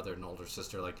younger brother and an older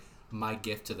sister. Like my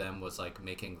gift to them was like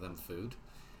making them food,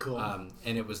 Cool.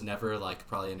 And it was never like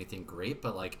probably anything great,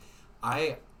 but like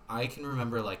I can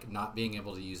remember like not being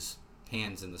able to use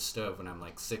pans in the stove when I'm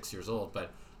like 6 years old,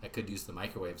 but I could use the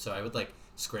microwave. So I would like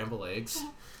scramble eggs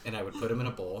and I would put them in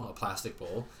a bowl, a plastic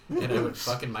bowl, and I would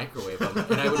fucking microwave them,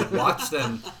 and I would watch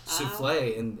them souffle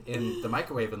in the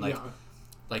microwave, and like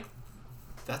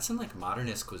that's in like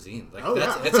modernist cuisine. Like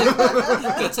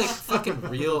that's like fucking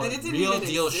real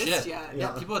deal shit. Yet.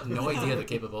 Yeah, people had no idea the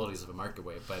capabilities of a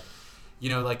microwave, but you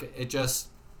know, like it just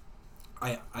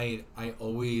I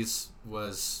always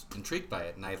was intrigued by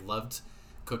it, and I loved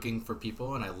cooking for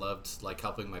people, and I loved like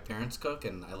helping my parents cook,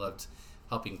 and I loved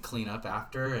helping clean up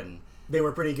after. And they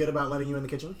were pretty good about letting you in the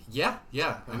kitchen? Yeah.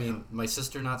 I mean, my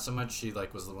sister not so much. She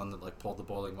like was the one that like pulled the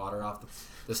boiling water off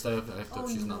the stove. I hope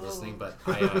she's not listening, but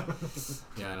I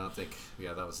don't think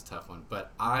that was a tough one.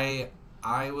 But I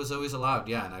was always allowed,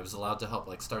 and I was allowed to help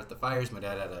like start the fires. My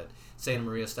dad had a Santa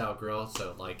Maria style grill,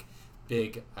 so like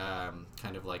big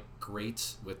kind of like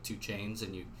grate with two chains,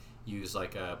 and you use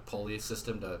like a pulley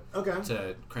system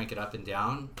to crank it up and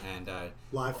down, and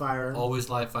live fire. Always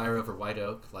live fire over white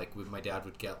oak. Like my dad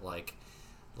would get like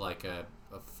a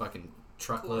fucking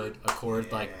truckload, a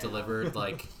cord like delivered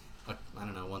like I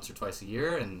don't know, once or twice a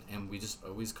year, and we just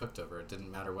always cooked over it. Didn't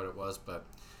matter what it was, but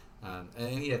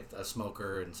and he had a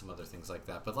smoker and some other things like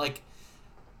that. But like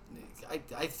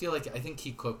I feel like I think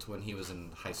he cooked when he was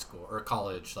in high school or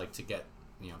college, like to get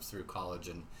through college,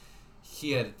 and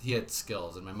he had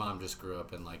skills. And my mom just grew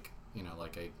up in like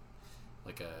a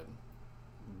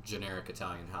generic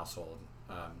Italian household.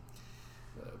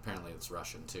 Apparently it's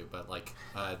Russian too, but like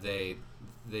they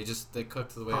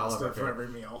cooked the way all of our for every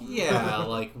meal. Yeah,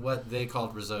 like what they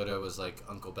called risotto was like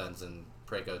Uncle Ben's and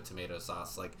Prego tomato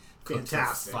sauce, like cooked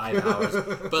fantastic. for 5 hours,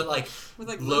 but like, with,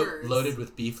 like loaded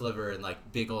with beef liver and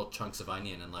like big old chunks of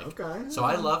onion, and like so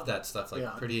I loved that stuff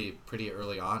like pretty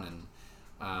early on,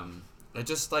 and it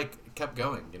just like kept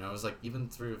going. It was like even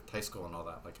through high school and all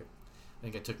that. Like I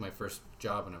think I took my first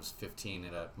job when I was 15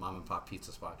 at a mom and pop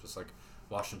pizza spot, just like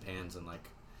washing pans and like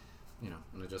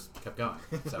and it just kept going.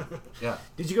 So yeah.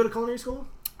 Did you go to culinary school?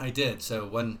 I did. So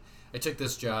when I took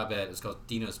this job it was called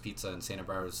Dino's Pizza in Santa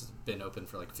Barbara. It's been open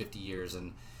for like 50 years,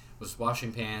 and was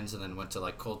washing pans, and then went to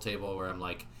like cold table where I'm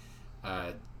like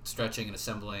stretching and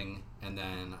assembling, and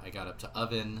then I got up to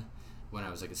oven when I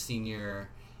was like a senior,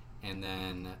 and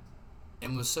then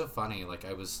it was so funny. Like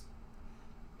I was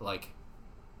like,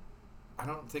 I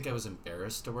don't think I was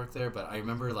embarrassed to work there, but I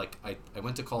remember like I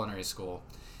went to culinary school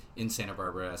in Santa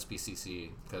Barbara,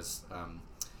 SBCC, because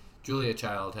Julia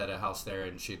Child had a house there,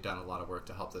 and she'd done a lot of work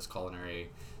to help this culinary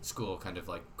school kind of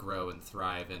like grow and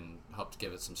thrive, and helped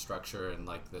give it some structure and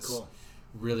like this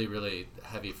really, really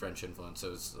heavy French influence. So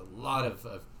it was a lot of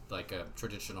like a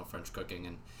traditional French cooking,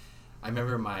 and I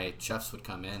remember my chefs would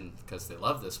come in because they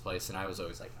loved this place, and I was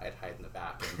always like, I'd hide in the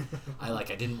back, and I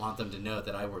didn't want them to know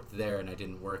that I worked there, and I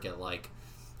didn't work at like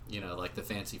like the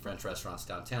fancy French restaurants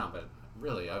downtown, but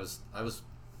really I was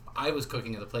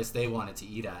cooking at the place they wanted to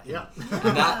eat at.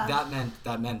 And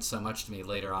that meant so much to me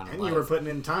later on in life. And you were putting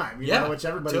in time, which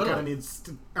everybody kind of needs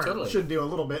to, should do a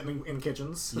little bit in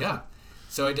kitchens. Yeah.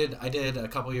 So I did a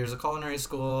couple years of culinary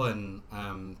school, and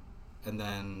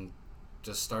then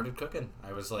just started cooking.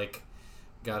 I was like,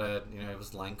 I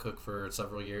was line cook for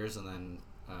several years, and then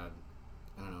I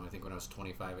don't know, I think when I was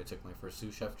 25 I took my first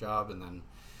sous chef job, and then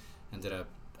ended up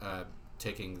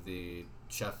taking the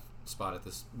chef spot at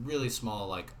this really small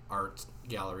like art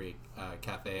gallery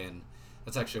cafe, and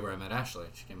that's actually where I met Ashley.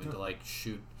 She came in to like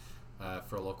shoot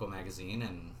for a local magazine,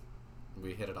 and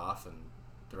we hit it off, and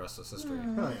the rest is history.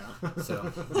 Oh yeah.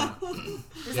 So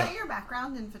is that your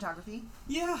background in photography?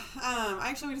 Yeah, I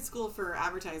actually went to school for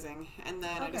advertising, and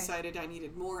then I decided I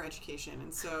needed more education,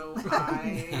 and so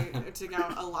I took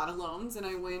out a lot of loans, and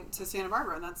I went to Santa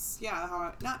Barbara, and that's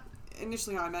not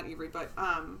initially how I met Avery, but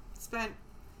spent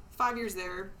 5 years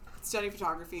there, studied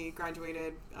photography,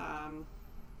 graduated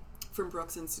from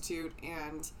Brooks Institute,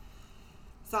 and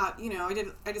thought, I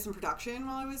did some production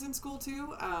while I was in school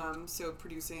too. So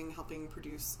helping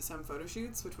produce some photo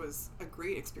shoots, which was a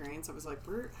great experience. I was like,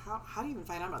 how do you even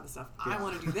find out about this stuff? I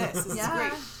want to do this. This is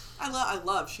great. I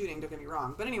love shooting, don't get me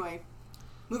wrong. But anyway,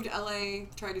 moved to LA,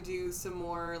 tried to do some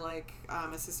more like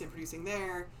assistant producing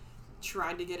there.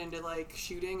 Tried to get into like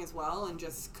shooting as well, and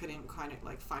just couldn't kind of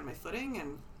like find my footing,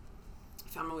 and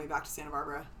found my way back to Santa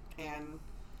Barbara and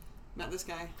met this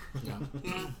guy. Yeah.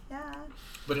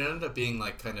 But it ended up being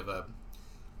like kind of a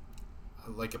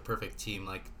perfect team.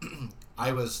 Like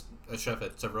I was a chef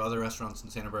at several other restaurants in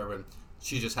Santa Barbara, and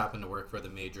she just happened to work for the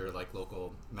major like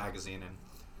local magazine, and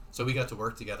so we got to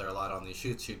work together a lot on these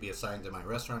shoots. She'd be assigned to my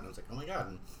restaurant, and I was like, oh my god.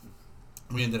 And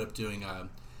we ended up doing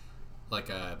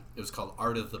it was called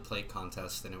Art of the Plate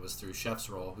contest, and it was through Chef's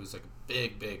Roll, who's like a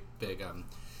big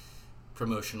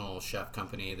promotional chef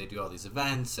company. They do all these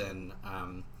events, and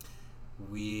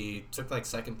we took like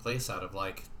second place out of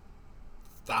like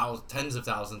tens of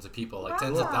thousands of people, like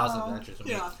tens of thousands of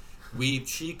entries.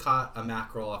 She caught a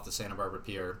mackerel off the Santa Barbara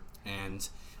Pier, and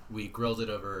we grilled it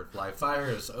over live fire.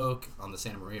 It was oak on the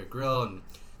Santa Maria grill, and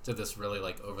did this really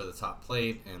like over the top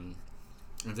plate, and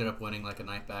ended up winning like a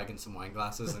night bag and some wine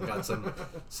glasses, and got some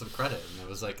credit. And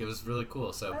it was really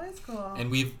cool. So that is cool.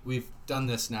 And we've done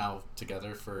this now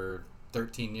together for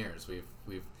 13 years.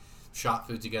 We've shot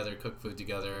food together, cooked food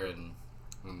together, and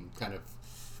kind of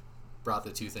brought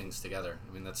the two things together.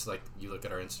 I mean, that's like, you look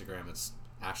at our Instagram, it's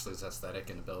Ashley's aesthetic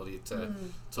and ability to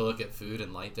look at food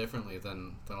and light differently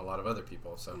than a lot of other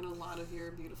people. So, and a lot of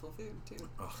your beautiful food too.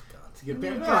 Oh God, it's a good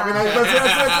pair. I mean,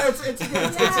 it's a good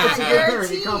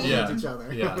pairing. You complement each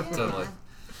other. Yeah, totally.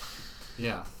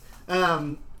 Yeah.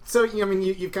 So, I mean,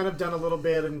 you've kind of done a little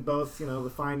bit in both,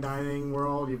 the fine dining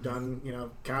world. You've done,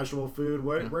 casual food.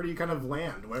 Where do you kind of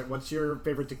land? What's your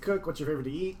favorite to cook? What's your favorite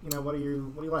to eat? What do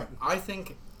you like? I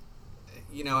think,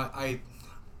 I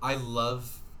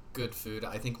love good food.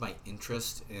 I think my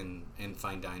interest in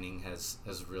fine dining has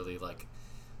really like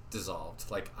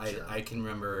dissolved. Like I can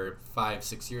remember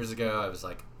 5-6 years ago, I was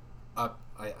like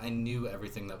I knew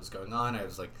everything that was going on. I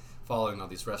was like following all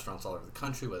these restaurants all over the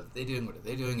country. What are they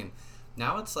doing? And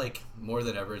now it's like more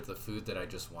than ever the food that I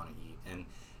just want to eat. And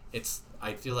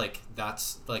I feel like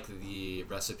that's like the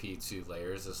recipe to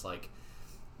layers, is like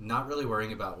not really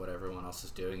worrying about what everyone else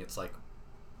is doing. It's like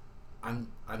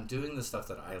I'm doing the stuff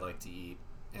that I like to eat,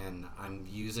 and I'm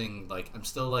using I'm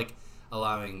still like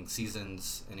allowing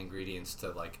seasons and ingredients to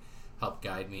like help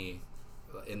guide me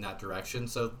in that direction.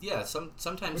 So yeah,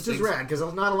 sometimes which is rad, because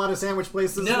not a lot of sandwich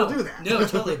places will do that. No,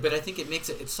 totally. But I think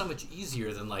it's so much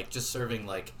easier than like just serving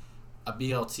like a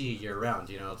BLT year round.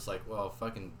 It's like, well,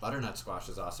 fucking butternut squash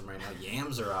is awesome right now.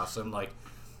 Yams are awesome. Like,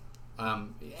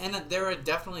 and there are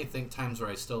definitely times where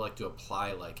I still like to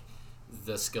apply like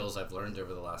the skills I've learned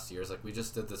over the last years. Like we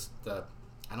just did this.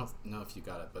 I don't know if you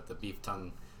got it, but the beef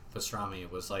tongue pastrami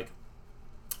was like.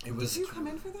 It was. Did you come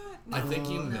in for that? No. I think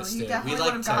you missed it. We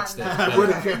like texted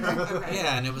it. Okay.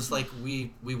 Yeah, and it was like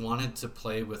we wanted to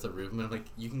play with a rhythm. Like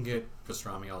you can get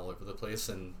pastrami all over the place,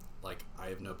 and like I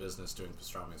have no business doing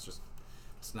pastrami.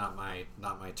 It's not my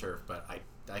turf. But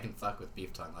I can fuck with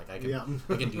beef tongue. Like I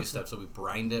can do stuff. So we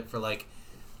brined it for like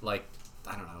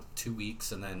I don't know 2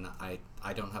 weeks, and then I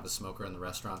don't have a smoker in the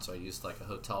restaurant, so I used like a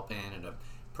hotel pan and a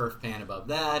perf pan above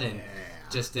that, and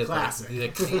just did like the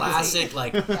classic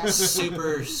like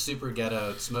super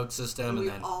ghetto smoke system, and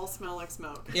then all smell like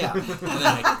smoke. Yeah, and then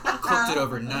I cooked it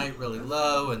overnight really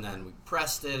low, and then we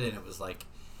pressed it, and it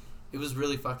was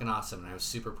really fucking awesome, and I was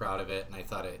super proud of it, and I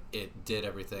thought it did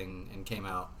everything and came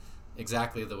out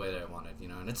exactly the way that I wanted,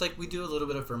 And it's like we do a little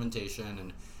bit of fermentation,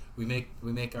 and we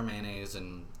make our mayonnaise,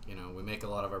 and we make a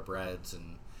lot of our breads,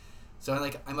 and so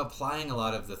I'm applying a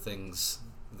lot of the things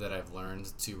that I've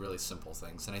learned to really simple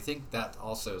things. And I think that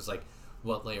also is like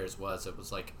what Layers was. It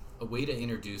was like a way to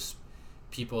introduce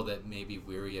people that may be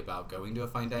weary about going to a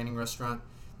fine dining restaurant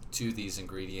to these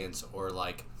ingredients or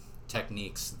like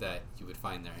techniques that you would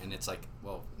find there. And it's like,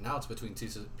 well, now it's between two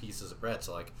pieces of bread,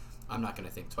 so like I'm not going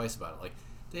to think twice about it. Like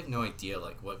they have no idea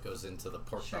like what goes into the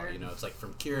pork belly, It's like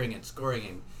from curing and scoring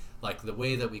and like the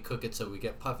way that we cook it so we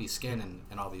get puffy skin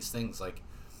and all these things. Like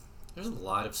there's a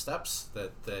lot of steps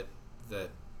that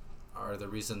are the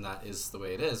reason that is the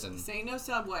way it is. And say no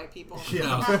Subway, people.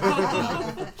 No.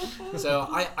 So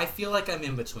I feel like I'm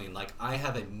in between. Like I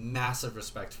have a massive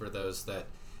respect for those that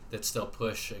still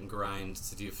push and grind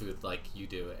to do food like you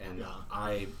do, and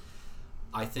I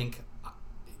think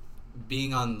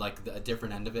being on like a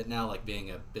different end of it now, like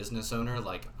being a business owner,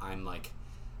 like I'm like,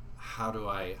 how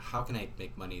can I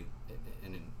make money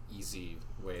in an easy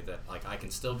way that like I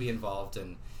can still be involved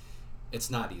in. It's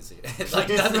not easy. It's like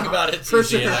nothing about it's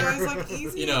easy. Sure. It was like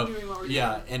easy doing what we're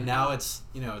doing. And now it's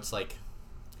it's like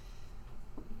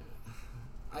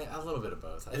a little bit of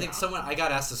both. I think I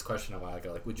got asked this question a while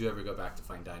ago, like, would you ever go back to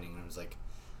fine dining? And I was like,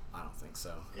 I don't think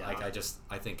so. Yeah. Like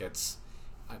I think it's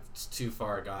too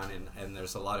far gone, and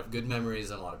there's a lot of good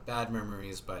memories and a lot of bad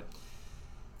memories, but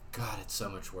God, it's so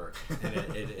much work, and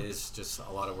it is just a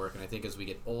lot of work. And I think as we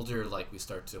get older, like we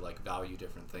start to like value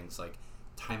different things, like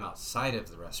time outside of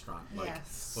the restaurant. Like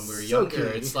when we were younger,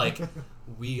 it's like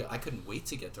I couldn't wait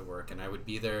to get to work, and I would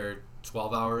be there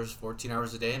 12 hours, 14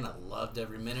 hours a day, and I loved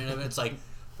every minute of it. It's like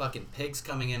fucking pigs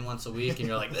coming in once a week, and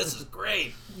you're like, this is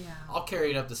great. Yeah. I'll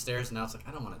carry it up the stairs, and now it's like,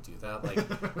 I don't want to do that. Like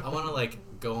I want to like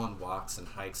go on walks and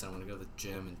hikes, and I want to go to the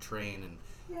gym and train, and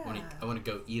I want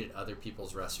to go eat at other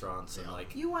people's restaurants and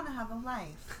like. You want to have a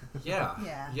life.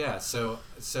 Yeah. So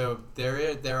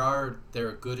there are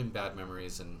good and bad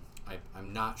memories, and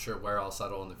I'm not sure where I'll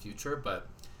settle in the future, but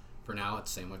for now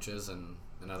it's sandwiches and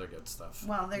other good stuff.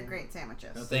 Well, they're great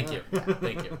sandwiches. Thank you.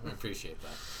 Thank you. I appreciate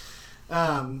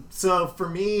that. So for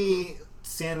me,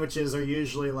 sandwiches are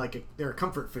usually like they're a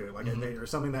comfort food, like or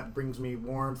something that brings me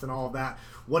warmth and all of that.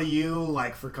 What do you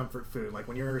like for comfort food? Like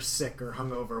when you're sick or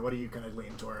hungover, what do you kind of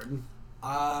lean toward?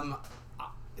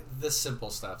 The simple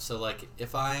stuff. So like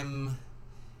if I'm,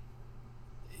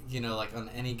 like on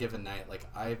any given night, like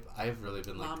I've really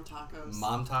been like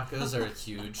Mom tacos are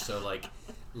huge. So like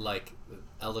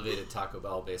elevated Taco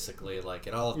Bell basically, like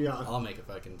I'll make a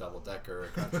fucking double decker or a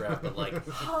crunch wrap, but like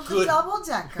the double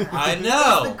decker. I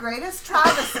know. It's the greatest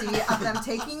travesty of them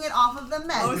taking it off of the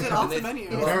menu. Oh, is it off the menu?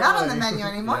 It is not on the menu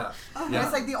anymore. Yeah.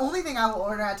 It's like the only thing I will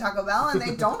order at Taco Bell, and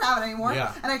they don't have it anymore.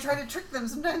 Yeah. And I try to trick them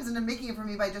sometimes into making it for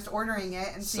me by just ordering it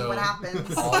and seeing what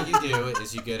happens. All you do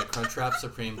is you get a Crunchwrap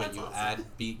Supreme, but you add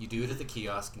you do it at the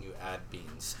kiosk and you add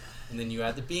beans. And then you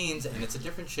add the beans, and it's a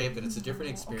different shape, and it's a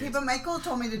different experience. Okay, but Michael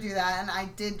told me to do that, and I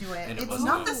did do it. And It's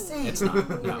not the same. It's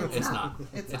not. No, it's not.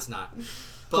 It's not.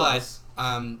 But,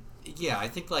 yeah, I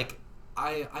think, like,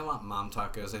 I want Mom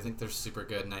tacos. I think they're super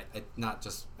good, and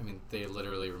they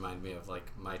literally remind me of,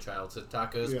 like, my childhood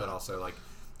tacos, but also, like,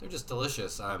 they're just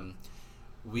delicious.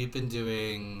 We've been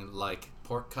doing, like,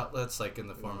 pork cutlets, like, in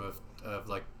the form of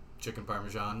like, chicken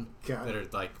parmesan that are,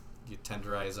 like, you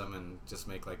tenderize them and just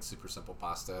make like super simple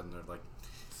pasta, and they're like,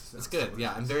 it's good.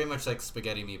 Yeah, I'm very much like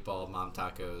spaghetti meatball Mom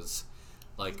tacos.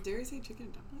 Like, dare I say chicken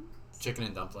and dumplings? Chicken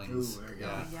and dumplings. Ooh,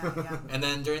 Yeah. And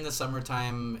then during the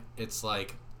summertime, it's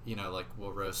like like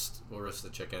we'll roast the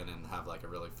chicken and have like a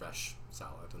really fresh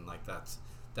salad, and like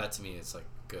that to me is like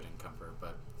good and comfort.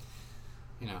 But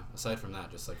aside from that,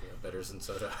 just like bitters and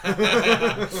soda. And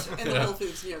the Whole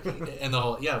Foods gnocchi. And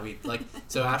we like,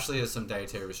 so Ashley has some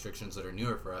dietary restrictions that are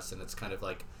newer for us, and it's kind of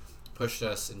like pushed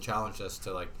us and challenged us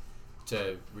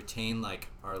to retain like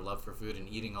our love for food and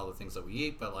eating all the things that we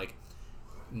eat, but like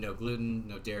no gluten,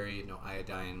 no dairy, no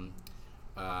iodine,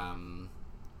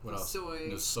 what else?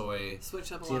 No soy.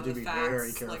 Switch up a So you lot have of to the be very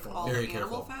fats, careful. like all Very the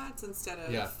animal careful. fats instead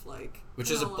of like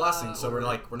which is a canola blessing. So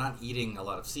or- we're not eating a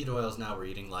lot of seed oils now. We're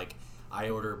eating like, I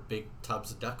order big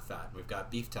tubs of duck fat. We've got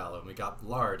beef tallow and we got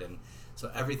lard, and so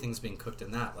everything's being cooked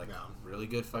in that. Like really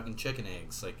good fucking chicken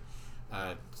eggs. Like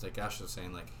it's like Ash was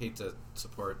saying, like hate to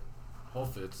support Whole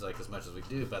Foods like as much as we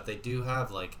do, but they do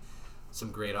have like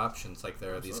some great options. Like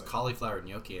there are these cauliflower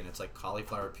gnocchi, and it's like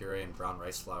cauliflower puree and brown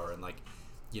rice flour, and like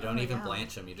you don't even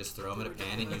blanch them. You just throw them in a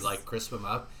pan and you like crisp them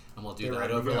up, and we'll do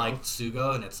that over like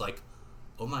sugo, and it's like,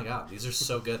 oh my god, these are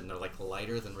so good, and they're like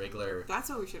lighter than regular. That's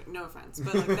what we should. No offense,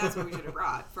 but like that's what we should have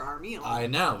brought for our meal. I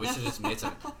know, we should just made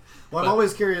some. Well, I'm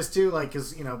always curious too, like,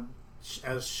 because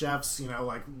as chefs,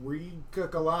 like we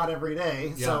cook a lot every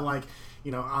day, so like,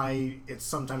 it's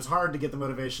sometimes hard to get the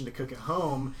motivation to cook at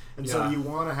home, and so you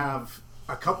want to have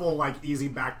a couple like easy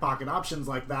back pocket options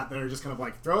like that are just kind of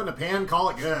like throw it in a pan, call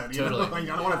it good. Totally. Like, I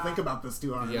don't want to think about this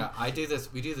too hard. Yeah,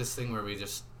 we do this thing where we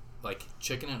just like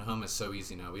chicken at home is so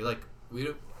easy now.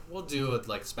 We'll do it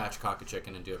like spatchcock a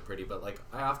chicken and do it pretty, but like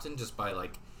I often just buy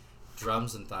like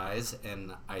drums and thighs,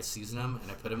 and I season them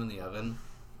and I put them in the oven.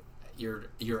 Your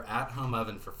at home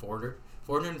oven for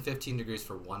 415 degrees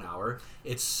for 1 hour.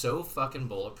 It's so fucking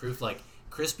bulletproof. Like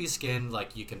crispy skin,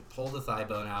 like you can pull the thigh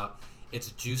bone out. It's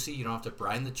juicy. You don't have to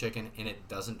brine the chicken, and it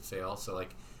doesn't fail. So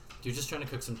like, if you're just trying to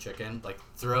cook some chicken, like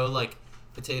throw like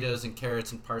potatoes and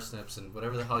carrots and parsnips and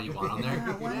whatever the hell you want on there.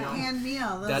 One pan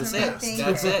meal. That's it.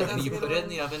 And you put it in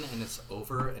the oven, and it's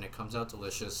over, and it comes out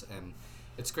delicious, and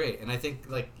it's great. And I think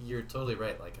like you're totally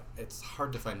right. Like it's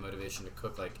hard to find motivation to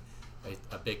cook like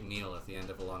a big meal at the end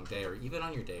of a long day, or even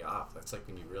on your day off. That's like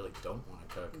when you really don't want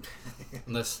to cook,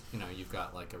 unless you've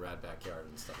got like a rad backyard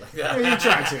and stuff like that. Yeah, you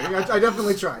try to. I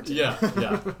definitely try to.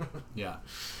 Yeah.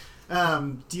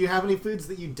 Do you have any foods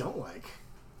that you don't like?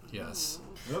 Yes.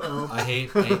 Uh-oh. I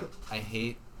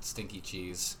hate stinky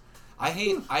cheese. I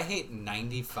hate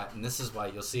 95, and this is why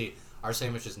you'll see our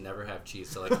sandwiches never have cheese.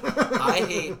 So like, I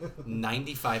hate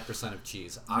 95% of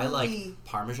cheese. I like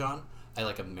Parmesan, I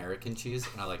like American cheese,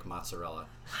 and I like mozzarella,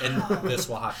 and this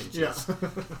Oaxacan cheese. Yeah.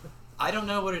 I don't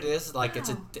know what it is. Like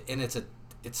there's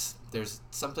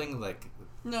something like.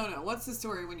 No. What's the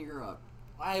story when you grew up?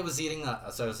 I was eating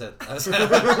so I was at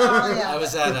Oh, yeah. I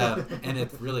was at and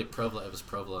it really it was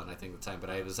provolone I think at the time,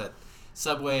 but I was at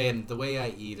Subway, and the way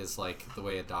I eat is like the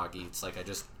way a dog eats. Like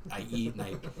I eat and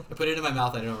I put it in my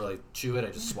mouth. I don't really chew it.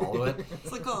 I just swallow it.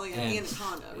 It's like calling an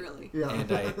anaconda, really. Yeah.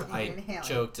 And I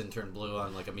choked and turned blue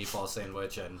on like a meatball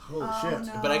sandwich, and holy shit!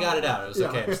 No. but I got it out. It was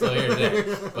okay. I'm still here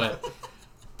today.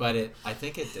 But I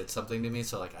think it did something to me.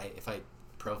 So like if I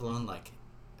provolone, like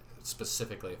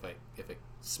specifically if I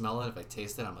smell it, if I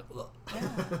taste it, I'm like, ugh.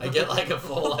 Yeah. I get like a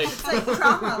full like. It's like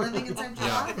trauma living inside your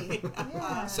Yeah. body.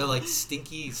 Yeah. So like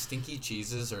stinky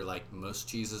cheeses, or like most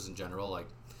cheeses in general, like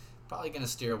probably gonna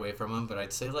steer away from them. But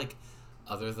I'd say like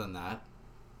other than that,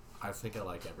 I think I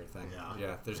like everything.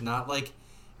 Yeah. There's not like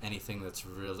anything that's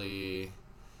really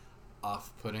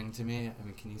off-putting to me. I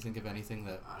mean, can you think of anything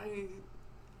that?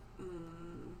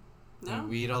 No. I mean,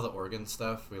 we eat all the organ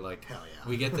stuff. We like. Hell yeah.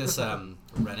 We get this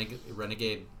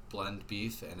renegade blend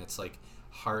beef, and it's like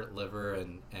heart, liver,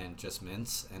 and just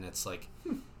mince, and it's like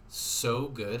so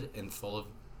good and full of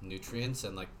nutrients.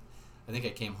 And like, I think I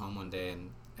came home one day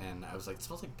and I was like, it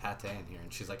smells like pate in here,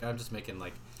 and she's like, I'm just making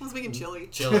like. I was making chili.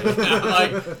 And I'm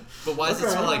like, but why does it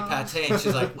smell like pate? And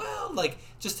she's like, well, like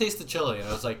just taste the chili. And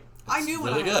I was like, I knew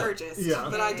what really I good. purchased, Yeah.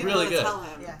 but I didn't Really want to good. tell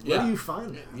him. Yeah. Where do you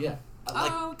find it? Yeah.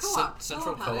 Like Co-op.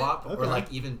 Central Co-op had it. Co-op, or Okay.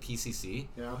 like even PCC,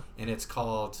 Yeah. and it's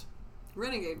called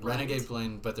Renegade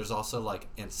Blend, but there's also like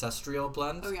Ancestral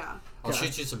Blend. Oh yeah. I'll Okay.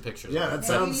 shoot you some pictures. Yeah, of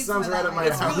that it. you need sounds some right of up that my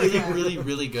right It's now. alley. really, really,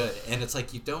 really good, and it's like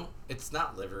it's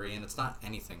not livery, and it's not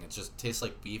anything. It just tastes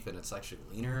like beef, and it's actually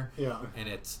leaner. Yeah. And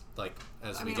it's like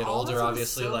as I we mean, get all of older, this is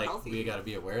obviously, so like healthy. we got to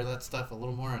be aware of that stuff a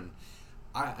little more, and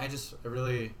I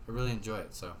really enjoy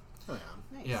it. So Oh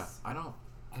yeah. Nice. yeah,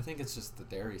 I think it's just the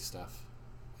dairy stuff.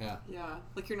 Yeah. Yeah.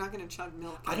 Like you're not gonna chug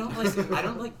milk. I don't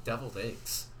like deviled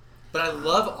eggs. But I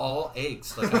love all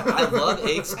eggs. Like I love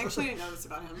eggs. I actually didn't know this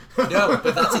about him. No,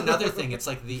 but that's another thing. It's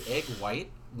like the egg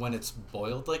white, when it's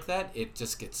boiled like that, it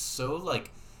just gets so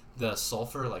like the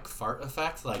sulfur like fart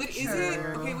effect. Like But is it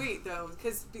okay? Wait though,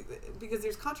 because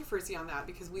there's controversy on that,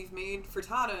 because we've made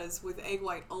frittatas with egg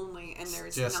white only, and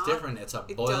there's just not, different. It's a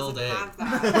it boiled doesn't egg. have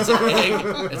that.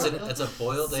 It's an egg. It's a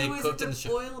boiled So egg is cooked it in the the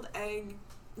boiled egg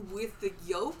with the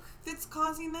yolk that's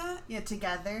causing that? Yeah,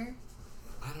 together.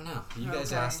 I don't know. You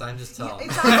guys Okay. asked. I'm just telling.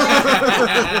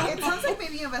 It sounds like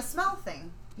maybe you have a smell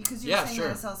thing, because you're saying sure.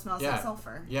 that it smells Yeah. like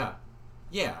sulfur. Yeah.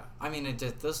 I mean,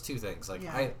 those two things. Like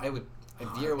Yeah. I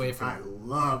veer away from. I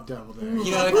love deviled eggs.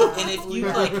 You know, and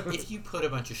if you put a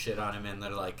bunch of shit on them, and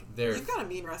they're You've got a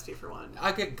mean recipe for one.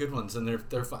 I get good ones, and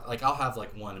they're fun. Like I'll have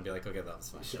like one and be like, okay, that was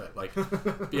fine. Sure. But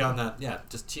like beyond that, yeah,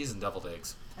 just cheese and deviled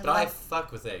eggs. But I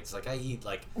fuck with eggs. Like I eat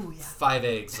like 5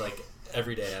 eggs like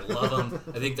every day. I love them.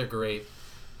 I think they're great.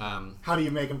 How do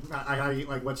you make them? How do you,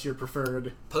 like, what's your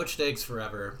preferred? Poached eggs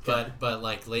forever, but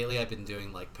like lately I've been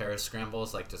doing like Paris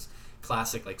scrambles, like just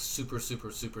classic like super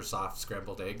soft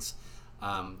scrambled eggs,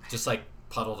 just like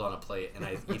puddled on a plate, and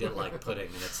I eat it like pudding,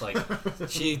 and it's like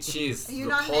cheese Are you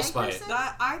not an repulsed egg by it. person?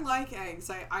 That I like eggs.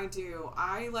 I do.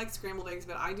 I like scrambled eggs,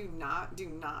 but I do not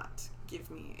give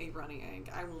me a runny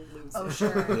egg. I will lose Oh it.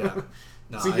 sure. Yeah.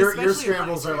 No, So I- your Especially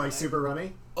scrambles runny are like scrambled super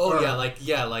runny. Oh Or- like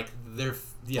they're Like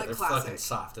they're classic. fucking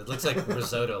soft. It looks like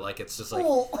risotto. Like it's just like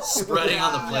Oh. spreading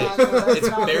on the plate. Yeah, no, that's It's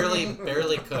not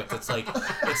barely cooked. It's like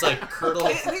curdle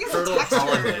I think it's the curdle texture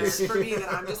hollandaise. for me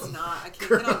that I'm just not. I can't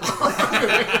get on board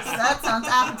with. That sounds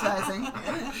appetizing.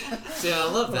 See, I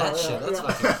love that Oh, shit. yeah, That's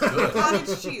yeah. fucking good.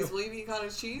 Cottage cheese. Will you eat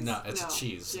cottage cheese? No, it's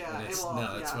cheese. Yeah, And it's, well,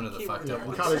 no, it's yeah, one of the keyword fucked there. up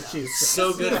ones. Cottage cheese.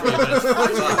 So good for you, but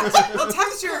it's fucked. The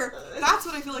texture, that's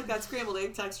what I feel like that scrambled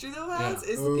egg texture though has,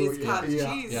 Yeah. is Ooh, cottage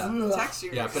yeah, cheese yeah. texture.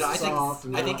 Yeah, but I Soft,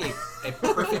 think a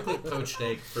perfectly poached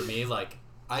egg for me, like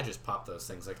I just pop those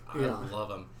things. Like I Yeah. love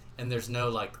them, and there's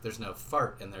no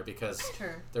fart in there because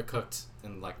Sure. they're cooked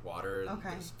in like water and Okay.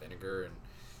 there's vinegar, and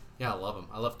yeah, I love them.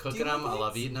 I love Do cooking you them. like I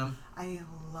love eggs? eating them. I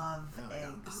love Oh, yeah.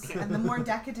 eggs, Okay. and the more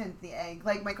decadent the egg,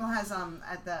 like Michael has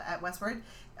at Westward,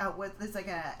 it's like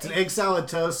a. It's an egg salad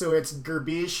toast, so it's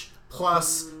gerbiche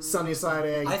plus sunny side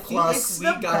egg I feel plus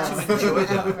like we got to enjoy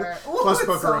them. Plus it's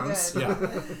macarons. So good.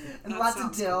 Yeah. And That lots of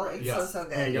sounds dill. great. It's Yeah. so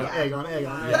good. egg on yeah. egg on egg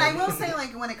on. Yeah. But I will say,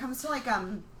 like, when it comes to like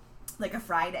a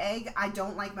fried egg, I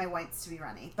don't like my whites to be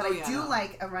runny, but Oh, I yeah, do no.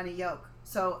 like a runny yolk.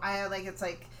 So I like it's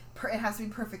like it has to be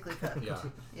perfectly cooked. Yeah.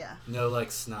 Yeah. No like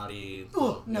snotty.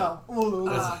 Oh no! Oh,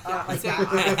 Yeah, like same.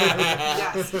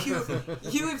 that. Yes,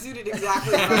 you exuded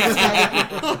exactly what I was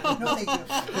saying. No, thank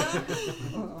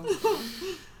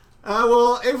you.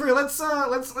 Well, Avery, let's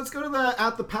go to the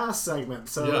At the Pass segment.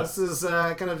 So this is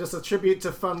kind of just a tribute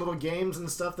to fun little games and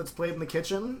stuff that's played in the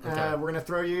kitchen. Okay. We're gonna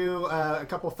throw you a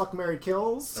couple Fuck, Marry,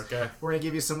 Kills. Okay. We're gonna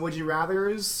give you some Would You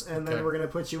Rathers, and then we're gonna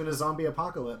put you in a zombie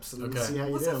apocalypse and see how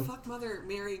you What's do. a Fuck, Mother,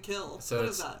 Marry, Kill? So what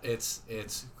is that?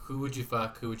 It's who would you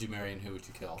fuck, who would you marry, and who would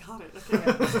you kill? Got it.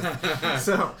 Okay.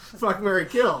 So Fuck, Marry,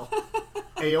 Kill.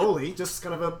 Aioli, just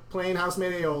kind of a plain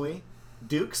house-made aioli.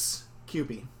 Dukes,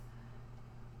 Cupid.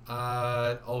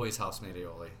 Always house-made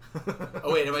aioli.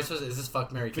 Oh wait, am I supposed to? Is this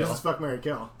Fuck, Marry, Kill? This is Fuck, Marry,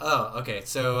 Kill. Oh, okay.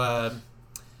 So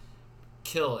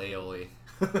kill aioli.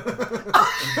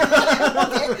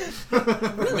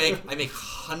 I make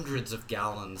hundreds of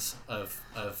gallons of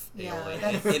aioli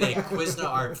in a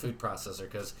Cuisinart food processor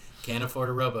because can't afford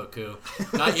a Roboku.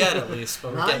 Not yet, at least,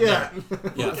 but we're getting there.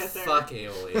 Yeah, We'll get there. fuck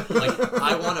aioli. Like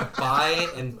I want to buy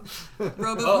and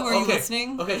Robo, are you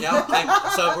listening? Okay, now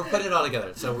so we're putting it all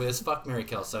together. So it's Fuck, Marry,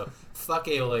 Kill. So fuck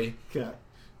aioli. Okay.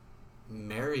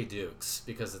 Marry Dukes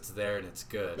because it's there and it's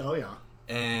good. Oh yeah.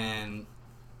 And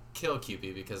kill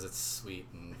Cupid because it's sweet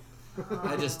and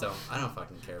I don't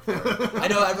fucking care for it. I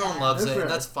know everyone loves it, and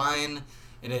that's fine.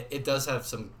 And it does have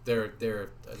some there's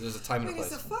a time and a Wait,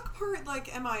 place. is the fuck part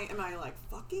like am I like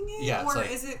fucking it? Yeah, it's or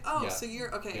like, is it so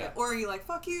you're okay. Yeah. Or are you like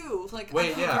fuck you? Like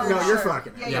wait, yeah. No, you're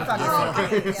fucking it. Yeah, Yeah, you're fucking you're it.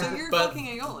 fucking okay. Yeah. So you're But, fucking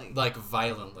aioli. Like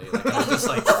violently. Like I'm just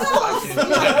like fucking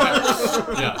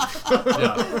yeah.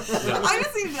 I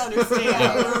just need to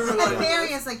understand. And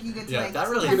Mary is like you get to like that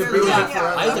really I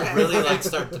had to really like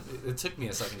start to, it took me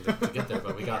a second to get there,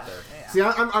 but we got there. See,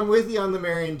 I'm with you on the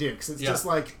Marion Dukes. It's just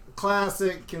like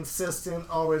classic, consistent,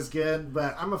 always good.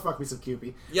 But I'm a fuck me some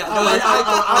Cupid. Yeah, no,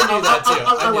 I knew that too.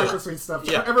 I like the sweet stuff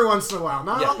every once in a while.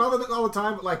 Not all the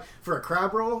time, but like for a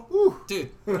crab roll, ooh. Dude,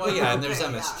 well, yeah, and there's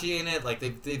MSG in it. Like they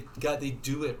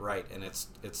do it right, and it's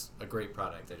a great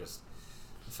product. I just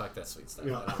fuck that sweet stuff.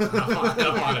 Yeah. I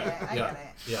don't want it. I get it.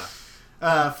 Yeah.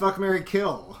 Fuck, marry,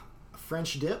 kill. A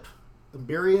French dip, a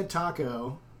birria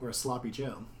taco, or a sloppy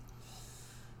Joe.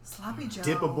 Sloppy Joe.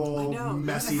 Dippable,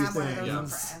 messy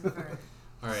things.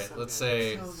 All right, So let's good.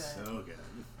 say. So good.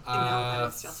 And now with that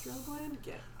ancestral blend,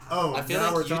 get out. Oh, I feel now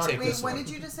like we're you talking. take Wait, this what one.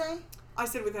 did you just say? I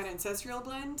said with that ancestral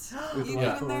blend, With you the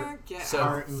get in white there, get So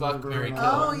out. fuck, marry, kill.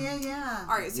 Oh, yeah.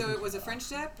 All right, so it was a French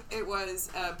dip, it was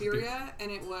a birria, and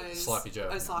it was Sloppy Joe.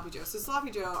 A Sloppy Joe. So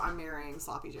Sloppy Joe, I'm marrying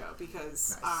Sloppy Joe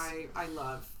because I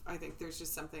think there's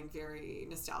just something very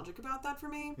nostalgic about that for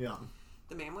me. Yeah.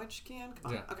 The Manwich can,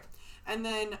 come on. Yeah. Okay, and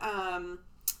then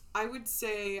I would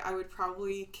say I would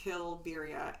probably kill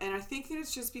birria, and I think that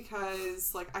it's just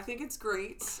because like I think it's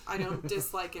great. I don't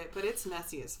dislike it, but it's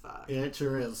messy as fuck. Yeah, it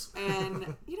sure is.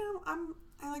 And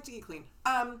I like to eat clean.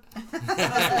 And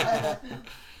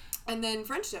then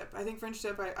French dip. I think French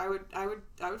dip. I would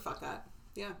fuck that.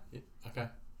 Yeah. Okay.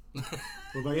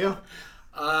 What about you?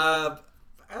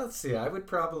 Let's see. I would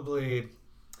probably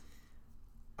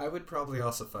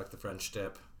also fuck the French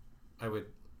dip.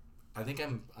 I think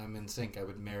I'm in sync. I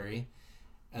would marry,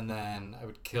 and then I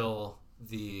would kill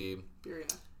the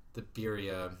Birria. The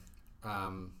birria.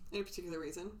 Any particular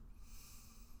reason?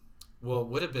 Well, it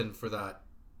would have been for that.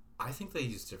 I think they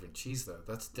use different cheese though.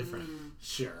 That's different.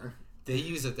 Sure. They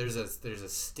use it. There's a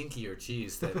stinkier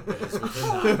cheese that is within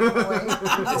that.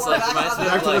 It's like reminds me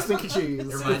of like stinky cheese. It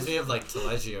reminds me of like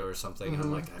Taleggio or something. I'm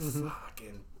like, I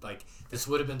fucking like this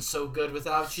would have been so good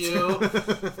without you.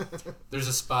 There's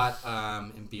a spot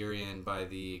in Burien by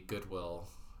the Goodwill.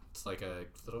 It's like a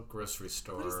little grocery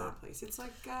store. What is that place? It's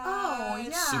like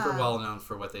super well known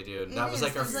for what they do. And that was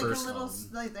like our first little, home.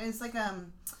 it's like a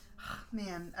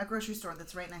grocery store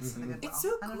that's right next to the Goodwill. It's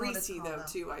so greasy though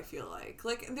too. I feel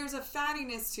like there's a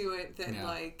fattiness to it that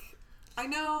like I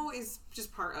know is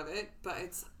just part of it, but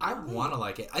it's. I want to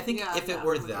like it. I think if it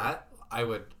were that, I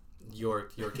would your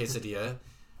quesadilla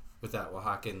with that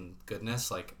Oaxacan goodness.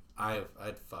 Like I'd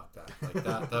fuck that. Like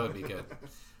that would be good.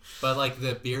 But like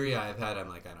the birria I've had, I'm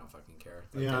like I don't fucking care.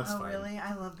 Like, yeah. Fine. Really?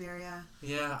 I love birria.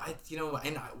 Yeah,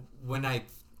 when I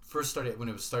first started, when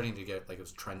it was starting to get like it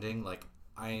was trending, like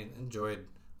I enjoyed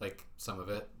like some of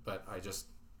it, but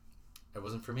it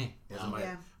wasn't for me. It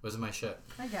wasn't my shit.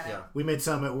 I get it. We made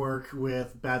some at work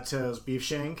with Bateau's beef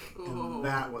shank, and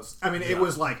that was, it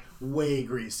was like way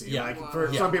greasy. Yeah. Like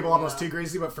for some people almost too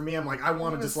greasy, but for me, I'm like, I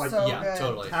want to just like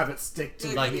totally have it stick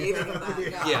to like me.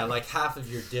 Like half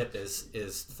of your dip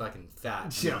is fucking fat,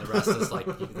 and then the rest is like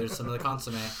there's some of the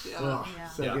consomme.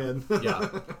 So good. Yeah,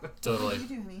 totally. What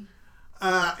do you do, me?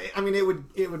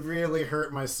 It would really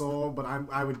hurt my soul, but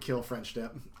I would kill French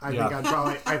dip. I think I'd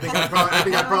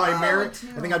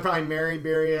probably marry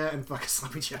birria and fuck a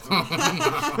sloppy Joe. I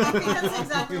think that's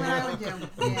exactly what I would do.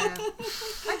 Yeah,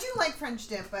 I do like French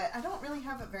dip, but I don't really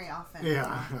have it very often.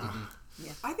 Yeah.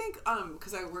 Yeah. I think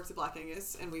because I worked at Black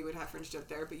Angus and we would have French dip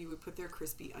there, but you would put their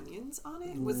crispy onions on it.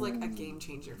 It was like a game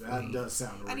changer for me. That does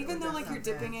sound really And even good. though like you're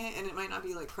dipping it and it might not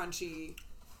be like crunchy,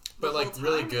 But like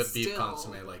really good beef still,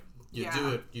 consomme, like you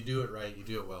do it right, you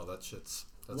do it well. That's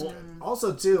good.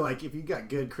 Also, too, like if you got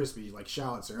good crispy like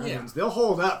shallots or onions, they'll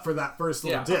hold up for that first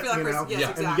little dip, like you know. Yes,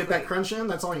 exactly. And you get that crunch in.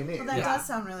 That's all you need. Well, that does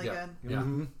sound really good. Yeah.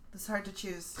 Mm-hmm. It's hard to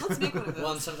choose. Let's make one of those.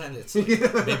 Well, and sometimes it's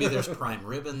like, maybe there's prime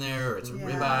rib in there, or it's a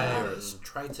ribeye, or it's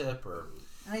tri-tip, or.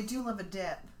 And I do love a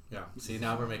dip. Yeah. See,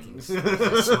 now we're making swing.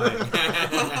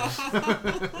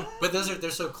 But they're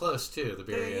so close too, the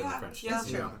birria and the French. Yeah, that's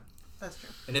true. That's true.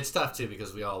 And it's tough too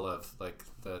because we all love like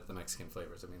the Mexican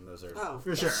flavors. I mean, those are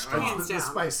for sure. Hands The down.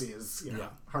 spicy is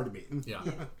hard to beat. Yeah.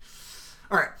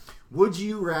 All right. Would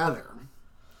you rather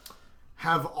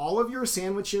have all of your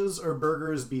sandwiches or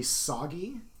burgers be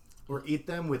soggy, or eat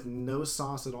them with no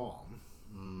sauce at all?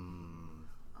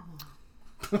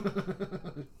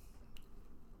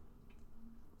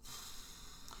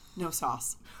 No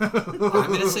sauce. I'm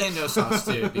gonna say no sauce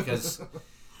too because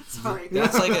Sorry.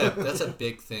 that's a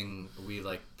big thing. We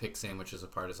like pick sandwiches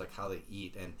apart is like how they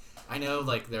eat, and I know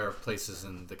like there are places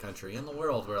in the country in the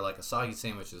world where like a soggy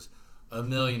sandwich is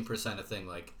 1,000,000% a thing.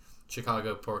 Like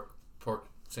Chicago pork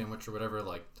sandwich or whatever,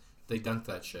 like they dunk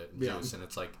that shit in juice, and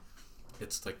it's like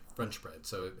French bread,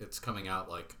 so it's coming out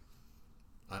like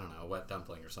I don't know, a wet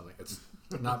dumpling or something. It's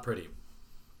not pretty.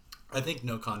 I think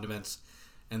no condiments.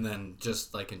 And then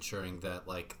just like ensuring that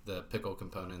like the pickle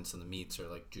components and the meats are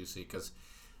like juicy because,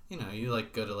 you know, you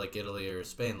like go to like Italy or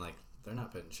Spain, like they're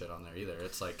not putting shit on there either.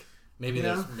 It's like maybe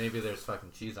there's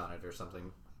fucking cheese on it or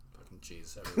something. Fucking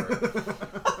cheese everywhere.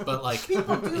 But like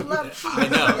people do love cheese. I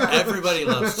know everybody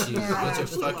loves cheese. Yeah, Bunch of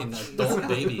fucking adult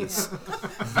babies.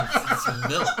 It's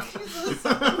milk.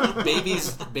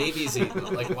 Babies eat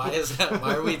milk. Like why is that?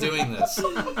 Why are we doing this? Do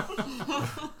you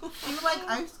like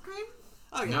ice cream?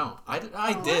 Oh, yeah. No,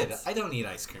 I did. I don't eat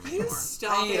ice cream anymore.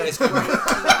 Stop I ate it. ice cream.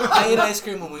 I ate ice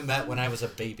cream when we met when I was a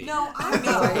baby. No,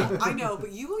 I know,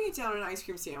 but you will get down on an ice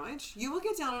cream sandwich. You will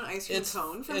get down on an ice cream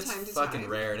cone from time to time. It's fucking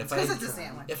rare. And Because it's a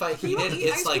sandwich. if I You heat don't it, eat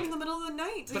it's ice like cream in the middle of the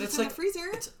night. but it's it's in like the freezer.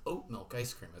 It's oat milk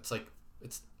ice cream. It's like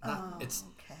it's not.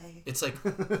 Okay. It's like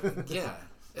yeah.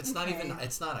 It's not even.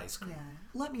 It's not ice cream. Yeah.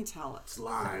 Let me tell it. It's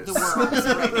lies. The world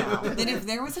right now. That if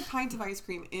there was a pint of ice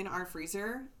cream in our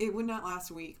freezer, it would not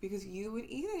last a week because you would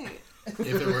eat it.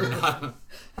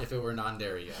 If it were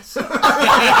non-dairy, yes.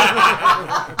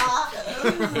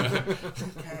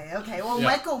 Okay. Well,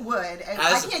 Michael would. And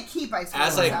I can't keep ice cream.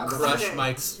 As I out. crush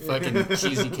Mike's fucking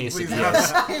cheesy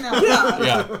quesadillas. I know.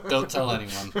 Yeah, don't tell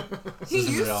anyone. He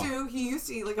used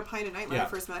to eat like a pint a night when I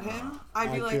first met him.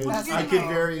 I'd be like, "What did you I could eat?"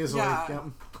 very easily. Yeah. Yep.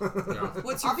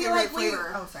 What's your I'll be favorite like,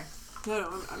 flavor? Oh, sorry.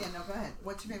 No, Yeah, no, go ahead.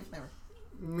 What's your favorite flavor?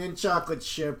 Mint chocolate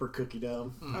chip or cookie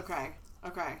dough. Okay.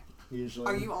 Usually.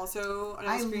 Are you also an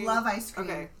ice cream? I love ice cream.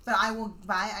 Okay. But I will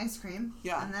buy ice cream.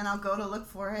 Yeah. And then I'll go to look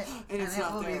for it. And it's it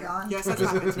not will there. be gone. Yes, that's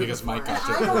happened to me Because Mike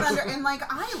before. got And I don't and like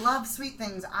I love sweet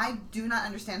things. I do not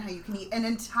understand how you can eat an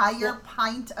entire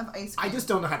pint of ice cream. I just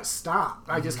don't know how to stop.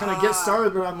 I just kind of get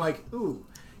started, and I'm like, ooh,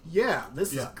 yeah,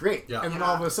 this is great. Yeah. And then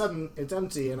all of a sudden, it's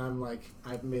empty, and I'm like,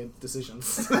 I've made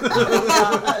decisions. Or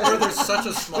there's such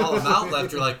a small amount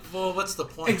left. You're like, well, what's the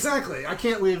point? Exactly. I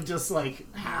can't leave just like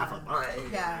half a bite.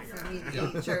 Yeah, for me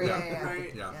to eat. Sure, yeah.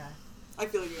 Right. Yeah. I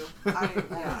feel you. I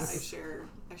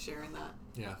share in that.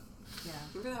 Yeah. Yeah.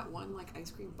 Remember that one like ice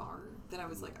cream bar that I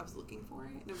was looking for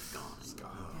it and it was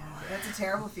gone. Yeah, that's a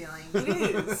terrible feeling. It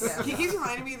is. Yeah. He keeps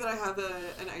reminding me that I have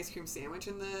an ice cream sandwich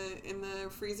in the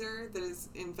freezer that is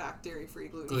in fact dairy free,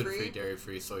 gluten free, dairy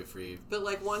free, soy free. But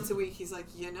like once a week, he's like,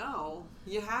 you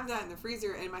have that in the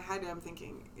freezer. And in my head, I'm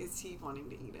thinking, is he wanting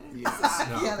to eat it? Yes.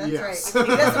 Yeah, that's Yes. right.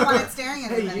 He doesn't want it staring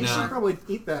at him. Hey, you anymore. should probably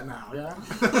eat that now, yeah?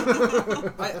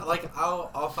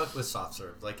 I'll fuck with soft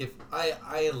serve. Like if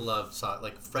I love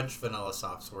like French vanilla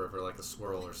soft serve or like a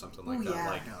swirl or something like that. Yeah.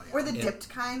 Like Or the dipped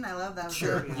kind. I love that.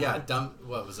 sure, Too. yeah.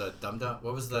 What was a dum?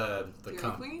 What was the Dairy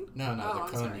cone? Queen? No, Oh, the I'm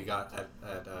cone sorry. you got at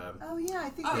Oh yeah, I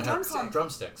think. Oh, they had drumstick.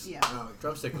 drumsticks. Yeah.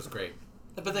 Drumstick was great.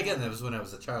 But again, that was when I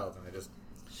was a child, and I just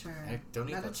Sure. I don't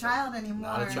eat Not a that stuff. child anymore.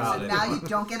 Not a child So now anymore. you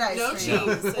don't get ice No cream.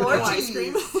 cheese and Or no ice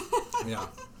cream. Yeah.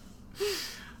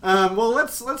 Well,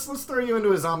 let's throw you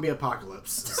into a zombie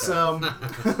apocalypse. So, In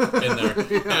there.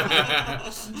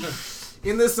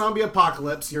 in this zombie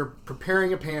apocalypse, you're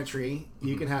preparing a pantry.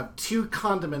 You can have 2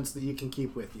 condiments that you can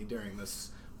keep with you during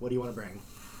this. What do you want to bring?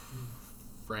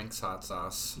 Frank's hot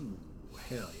sauce. Ooh,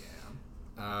 hell yeah.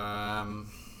 Another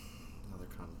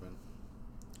condiment.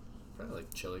 Probably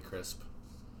like chili crisp.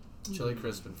 Chili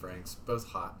crisp and Frank's, both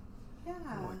hot. Yeah.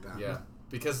 I like that. Yeah.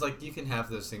 Because, like, you can have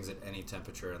those things at any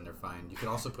temperature and they're fine. You can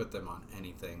also put them on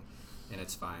anything and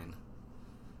it's fine.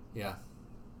 Yeah.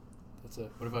 That's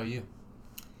it. What about you?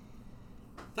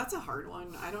 That's a hard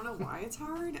one. I don't know why it's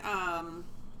hard.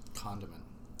 Condiment.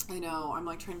 I know. I'm,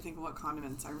 like, trying to think of what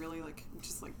condiments I really, like,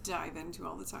 just, like, dive into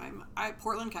all the time.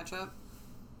 Portland ketchup.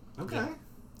 Okay. Yeah.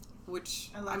 Which,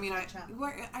 I mean,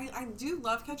 I do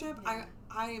love ketchup. Yeah.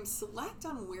 I am select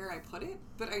on where I put it,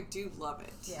 but I do love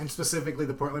it. Yeah. And specifically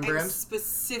the Portland brand?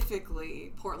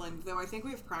 Specifically Portland, though I think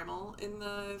we have Primal in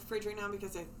the fridge right now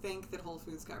because I think that Whole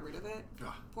Foods got rid of it.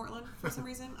 Oh. Portland, for some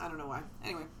reason. I don't know why.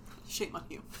 Anyway, shame on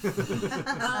you.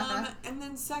 And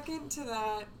then second to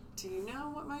that, do you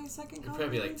know what my second It'd condiment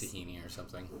probably be like is? tahini or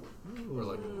something. Ooh, Or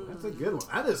like that's a good one.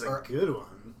 That is a good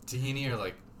one. tahini or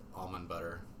like almond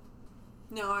butter.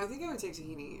 No, I think I would take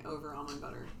tahini over almond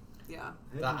butter. Yeah.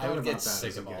 I would get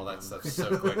sick of all that stuff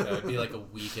so quick. That it'd be like a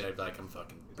week and I'd be like, I'm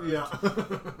fucking burnt. Yeah.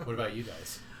 What about you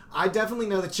guys? I definitely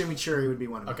know that chimichurri would be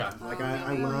one of them. Okay. Like,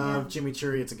 I love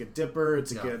chimichurri. It's a good dipper.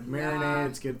 It's a good marinade. Yeah.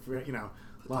 It's good for,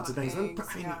 lots of things.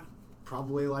 Eggs,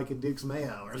 Probably like a Duke's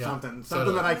Mayo or something. Totally.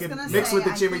 Something that I could gonna mix say, with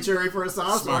the I think- chimichurri for a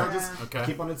sauce. Smart. Or just Okay.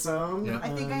 keep on its own. Yeah. I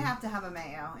think I have to have a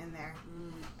mayo in there.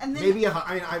 And then Maybe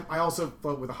I also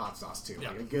vote with a hot sauce too. Yeah.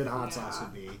 Like a good hot sauce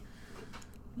would be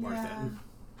worth it.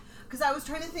 Because I was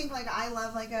trying to think, like, I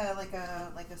love like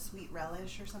a sweet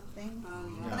relish or something,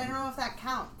 Oh, but I don't know if that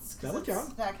counts. 'Cause That would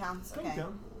count. That counts. That Okay. would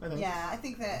count, I think.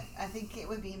 Yeah, I think it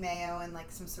would be mayo and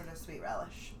like some sort of sweet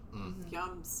relish.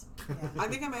 Yums. Yeah. I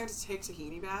think I might have to take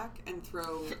tahini back and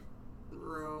throw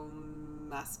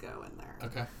romesco in there.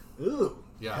 Okay. Ooh.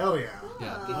 Yeah. Hell yeah.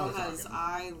 Yeah. Because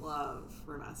I love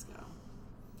romesco.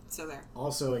 So there.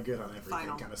 Also a good on everything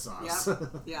Final. kind of sauce. Yep.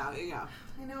 Yeah.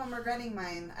 I know, I'm regretting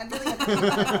mine. I'd really have to think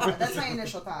about it. That's my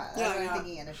initial thought. Yeah, That's what yeah. I'm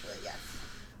thinking initially, yes.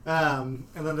 And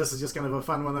then this is just kind of a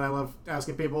fun one that I love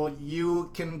asking people. You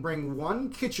can bring one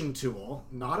kitchen tool,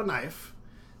 not a knife,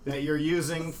 that you're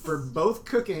using for both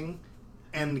cooking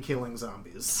and killing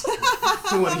zombies.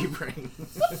 What do you bring?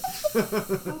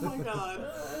 Oh my god.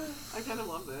 I kind of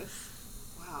love this.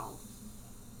 Wow.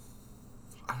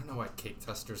 I don't know why cake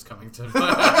tester's coming to Oh my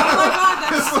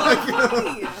god, that's so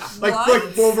funny.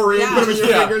 like Wolverine, Yeah. put him in your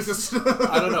Yeah. fingers. Just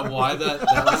I don't know why that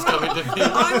was coming to me.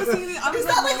 I was thinking, I was Is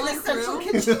that like an rolling essential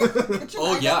through. kitchen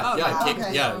Oh item? yeah, Oh, yeah, yeah. cake,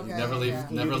 Okay, yeah. okay, Never leave, yeah.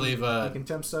 never leave. You can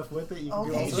tempt stuff with it. You can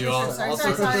Okay, do You all all- sorts of sorry, all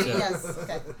stuff. sorry, sorts sorry, of shit. yes,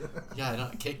 okay. Yeah, I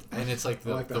know cake, and it's like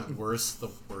I like the that. worst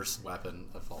weapon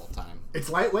of all time. It's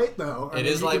lightweight though. It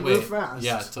is you can lightweight. move fast.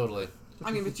 Yeah, totally. I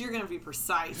mean, but you're going to be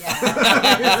precise. Yeah.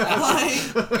 Like,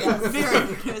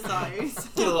 very precise.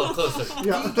 Get a little closer.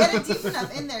 Yeah. You get it deep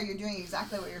enough in there, you're doing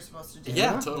exactly what you're supposed to do.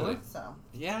 Yeah, totally. So.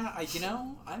 Yeah, I'm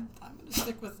gonna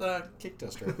stick with cake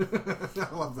tester.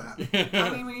 I love that. I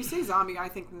mean, when you say zombie, I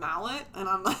think mallet, and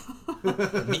I'm Meat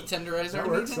tenderizer. That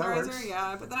meat works, that tenderizer, works.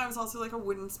 yeah. But then I was also like a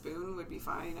wooden spoon would be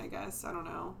fine, I guess. I don't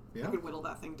know. Yeah. I could whittle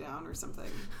that thing down or something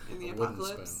in the A wooden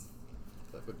apocalypse. spoon.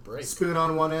 That would break. Spoon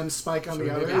on one end, spike on Should the we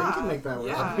other. maybe- We can make that work.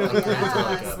 Yeah. Like Yeah,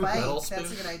 like a spike. metal That's spoon? a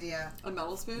good idea. A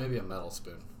metal spoon? Maybe a metal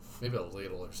spoon. Maybe a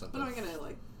ladle or something. What am I gonna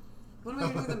like? What am I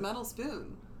gonna do with a metal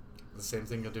spoon? The same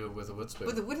thing you'll do with a wood spoon.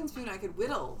 With a wooden spoon, I could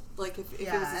whittle. Like if it was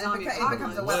Yeah, a it zombie becomes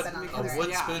apocalypse. a weapon on we the could- other A wood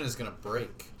yeah. spoon is gonna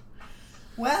break.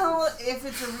 Well, if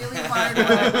it's a really hard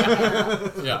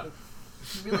one, Yeah.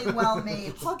 really well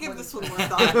made. I'll give this one more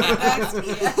thought.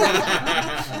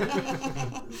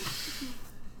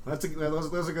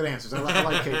 Those are good answers. I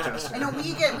like cake tester. I know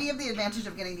we have the advantage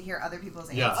of getting to hear other people's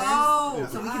answers. Yeah. Oh,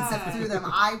 So we can sift through them.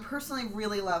 I personally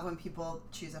really love when people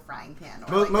choose a frying pan.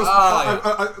 Or Most,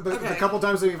 Oh, the okay. couple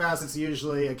times that we've asked, it's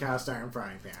usually a cast iron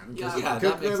frying pan. 'Cause Yeah. you Yeah, cook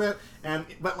that makes- with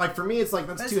it, but like for me, it's like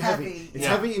that's But too it's heavy. heavy. It's Yeah.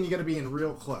 heavy, and you got to be in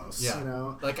real close. Yeah. You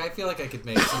know. Like I feel like I could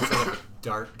make some sort of a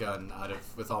dart gun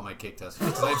with all my cake testers.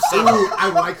 Because I have several. Ooh, I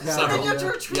like that. Several. then you have to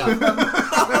idea. retrieve Yeah. them.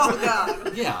 oh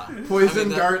god. Yeah. Poison I mean,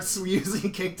 that- darts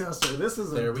using cake tester. This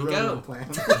is a There we brilliant go. plan.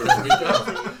 There we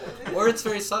go. Or it's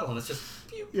very subtle and it's just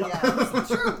pew. Yeah. Yeah, that's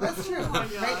true. That's true. my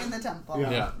God. Right in the temple. Yeah.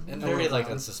 Yeah, and I very love like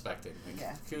that. unsuspecting. Like,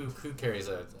 Yeah. who carries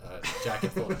a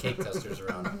jacket full of cake testers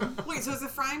around? Wait, so is the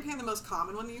frying pan the most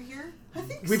common one that you hear? I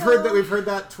think We've so. heard that. We've heard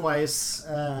that twice.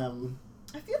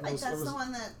 I feel like was- that's was- the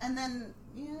one that, and then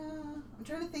I'm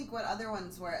trying to think what other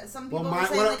ones were. Some people Well, were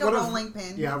saying like a rolling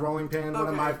pin. Yeah, rolling pin. One of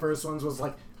Okay. my first ones was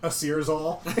like a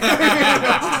Searsol.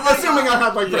 Assuming I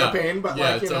had like Yeah. propane, but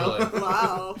Yeah, like you totally. know.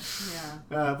 Wow.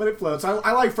 Yeah. But it floats.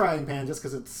 I like frying pan just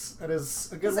because it is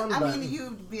a good one. I but mean,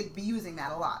 you'd be using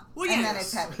that a lot. Well, And then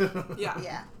yes. it's heavy. Yeah.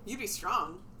 Yeah. You'd be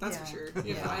strong. That's Yeah. for sure.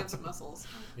 Yeah. Yeah. I have some muscles.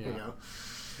 Yeah. there you go.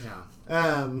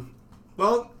 Yeah.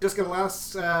 Well, just gonna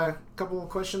last couple of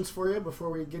questions for you before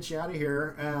we get you out of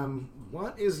here.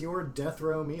 What is your death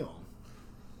row meal?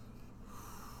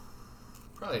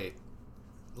 Probably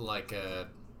like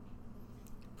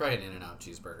probably an In-N-Out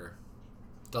cheeseburger.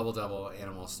 Double,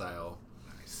 animal style.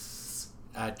 Nice.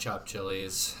 Add chopped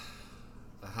chilies,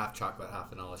 a half chocolate, half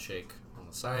vanilla shake on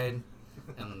the side,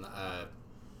 and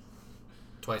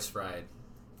twice fried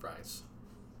fries.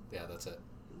 Yeah, that's it.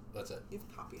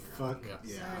 You've poppy around. Fuck.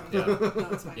 Yeah. No,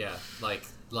 it's fine. Yeah, like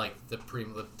the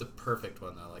perfect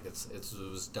one though. Like it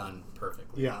was done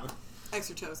perfectly. Yeah.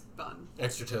 Extra toast bun.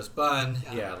 Extra toast bun.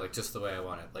 Yeah. Yeah, like just the way I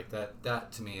want it. Like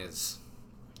that to me is,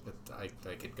 I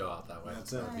could go out that way.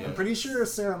 That's it. Yeah. I'm pretty sure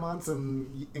Sarah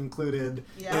Monson included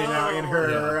Yeah. in her Yeah. in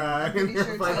her Pretty sure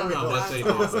I don't final know what they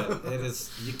do, list. but it is,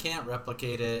 you can't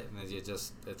replicate it, and you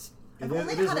just it's I've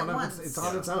only had it once. It's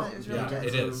on its But own. it was really yeah, good.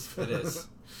 it is. It is.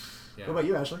 Yeah. What about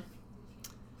you, Ashley?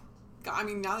 God, I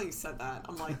mean, now that you said that,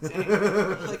 I'm like, dang,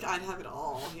 like I'd have it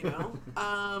all, you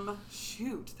know.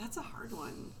 Shoot, that's a hard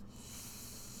one.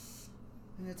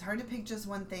 And it's hard to pick just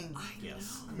one thing. I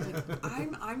Yes. know.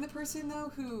 Like, I'm the person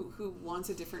though who wants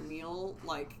a different meal,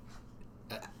 like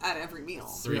at every meal.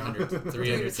 300 different meals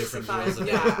 365, a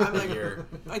yeah, I'm a like- year.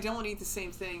 I don't want to eat the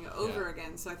same thing over Yeah.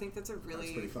 again, so I think that's a really.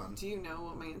 That's pretty fun. Do you know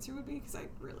what my answer would be? Because I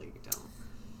really don't.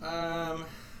 I don't know,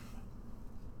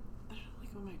 like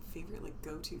what my favorite like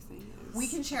go-to thing is. We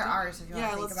can share ours if you Yeah,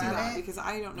 want to let's think do about that it. because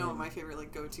I don't know what my favorite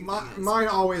like go-to My, thing is. mine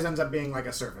always ends up being like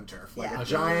a surf and turf, like Yeah. a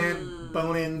giant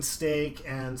bone-in steak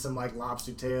and some like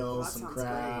lobster tails, That some sounds great.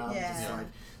 crab, Yeah. just Yeah. like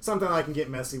something I can get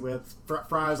messy with.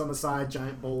 Fries on the side,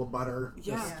 giant bowl of butter.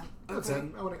 Yeah. Just- Yeah. That's Okay.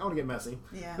 it. I want to get messy.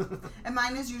 Yeah. And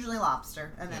mine is usually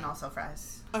lobster and then also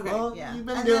fries. Okay. Well, Yeah. you've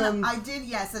been And doing. then I did,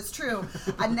 yes, that's true.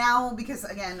 And now, because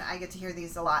again, I get to hear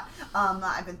these a lot,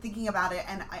 I've been thinking about it,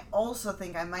 and I also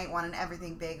think I might want an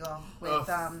everything bagel with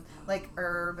like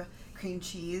herb, cream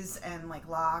cheese, and like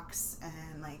lox,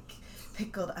 and like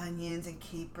pickled onions and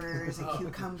capers and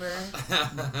cucumber.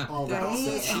 all That that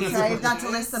also stuff. sounds I'm sorry really not to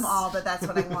nice. list them all, but that's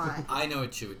what I want. I know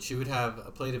what she would. She would have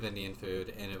a plate of Indian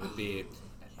food, and it would be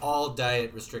all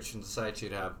diet restrictions aside.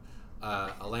 She'd have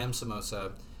a lamb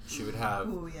samosa. She would have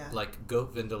Ooh, yeah. like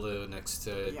goat vindaloo next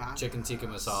to Yeah. chicken tikka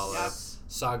masala, Yep.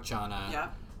 saag chana,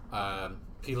 Yeah.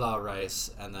 pilau rice,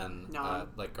 and then Naan.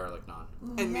 like garlic naan.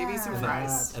 And maybe some Yeah.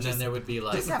 fries. And then there would be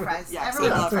like Just have fries. Yeah,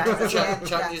 Everyone loves yeah. fries. Yeah.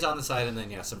 chutneys on the side, and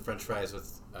then some French fries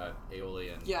with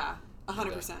aioli and Yeah,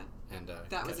 100%. and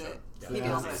that was ketchup. it. Yeah, He that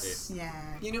nailed was it. easy.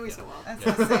 Yeah. You know me so well. That's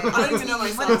Yeah. what I'm saying. I don't even know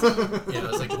What a myself. team. Yeah,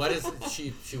 I was like, what is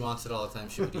it? She wants it all the time.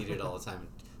 She would eat it all the time.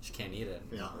 She can't eat it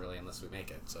Yeah. really unless we make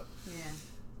it. So Yeah.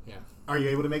 yeah, Are you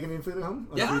able to make Indian food at home?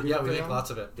 yeah, Do you do yeah. it We at make home? lots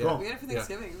of it. Yeah, Cool. We had it for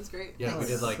Thanksgiving. It was great. yeah. We Nice.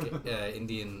 did like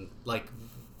Indian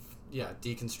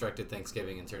deconstructed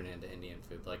Thanksgiving and turned it into Indian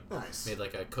food. Like Nice. made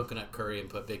like a coconut curry and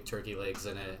put big turkey legs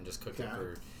in it and just cooked it Okay.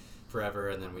 for forever.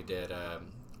 And then we did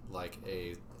like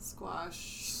a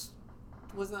Squash.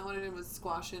 Wasn't that what it was?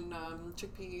 Squash and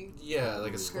chickpea.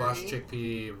 like a squash Curry.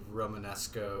 chickpea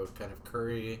Romanesco kind of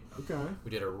curry. Okay.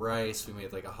 We did a rice. We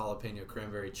made like a jalapeno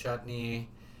cranberry chutney,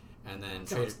 and then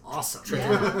Sounds awesome.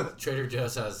 Trader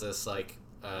Joe's has this like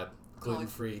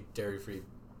gluten-free, dairy-free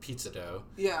pizza dough.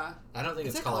 Yeah. I don't think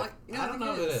Is it's it called. called- yeah, I I don't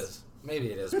think know it if it is. is. Maybe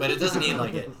it is, but it doesn't eat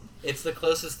like it. It's the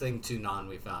closest thing to naan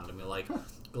we found, and we like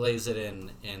glaze it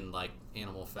in like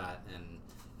animal fat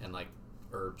and like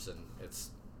herbs, and it's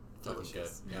fucking good.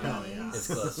 Delicious. Yeah, Hell yeah. it's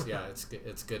close. Yeah,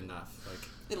 it's good enough. Like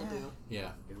It'll Yeah. do.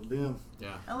 yeah, It'll do.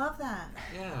 yeah, I love that.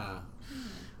 yeah.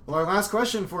 Well, our last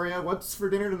question for you. What's for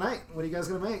dinner tonight? What are you guys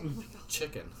going to make?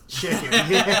 Chicken. Chicken.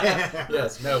 Yeah.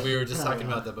 Yes. No, we were just Oh, talking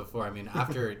yeah. about that before. I mean,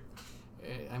 after.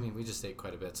 I mean, we just ate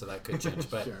quite a bit, so that could change.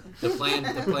 But Sure. the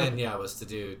plan, yeah, was to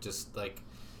do just like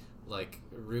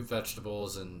root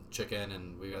vegetables and chicken,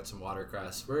 and we got some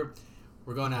watercress.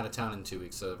 We're going out of town in 2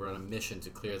 weeks, so we're on a mission to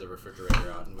clear the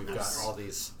refrigerator out, and we've Nice. got all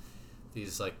these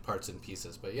like parts and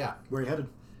pieces. But yeah, Where are you headed?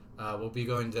 we'll be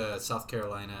going to South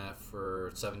Carolina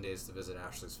for 7 days to visit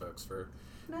Ashley's folks for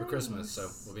Christmas. So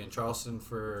we'll be in Charleston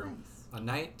for Nice. a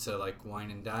night to like wine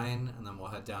and dine, and then we'll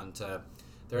head down to.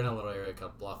 They're in a little area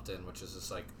called Bluffton, which is just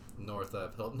like north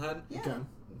of Hilton Head, Yeah. Okay.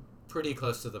 pretty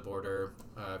close to the border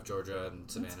of Georgia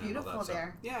and Savannah It's and all beautiful that. So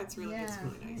there. Yeah, it's really Yeah.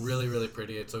 nice. really, really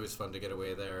pretty. It's always fun to get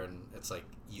away there, and it's like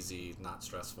easy, not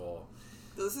stressful.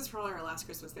 So this is probably our last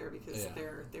Christmas there because Yeah.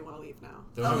 they want to leave now.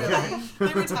 They're Oh, going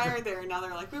really? They retired there and now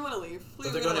they're like, we want to leave. but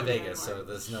Please, they're we going don't to live here Vegas, so anymore.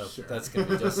 there's no. Sure. That's going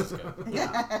to be just as good.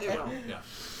 Yeah, it will. Yeah.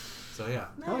 So yeah.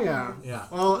 Oh, yeah. Yeah.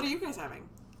 Well, What are you guys having?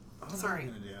 what am I Sorry.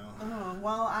 gonna do? Oh,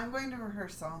 well, I'm going to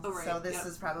rehearsal. Oh, right. So this Yep.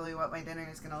 is probably what my dinner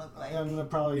is going to look like. I'm gonna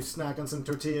probably snack on some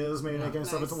tortillas, maybe Yeah. making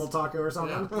myself Nice. a little taco or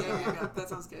something. Yeah. That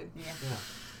sounds good.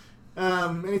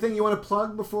 Yeah. Anything you want to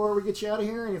plug before we get you out of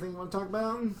here? Anything you want to talk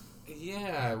about?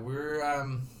 Yeah, we're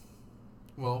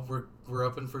Well, we're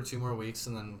open for 2 more weeks,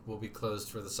 and then we'll be closed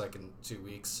for the second 2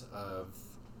 weeks of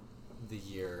the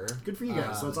year. Good for you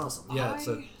guys. That's awesome. Yeah, it's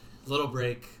a little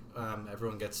break.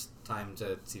 Everyone gets time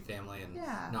to see family and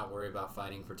not worry about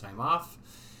fighting for time off.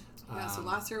 Yeah, so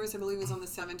last service, I believe, was on the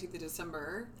 17th of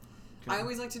December. Okay. I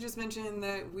always like to just mention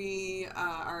that we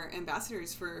are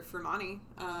ambassadors for Mani,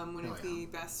 one of the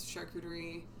best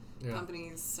charcuterie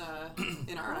companies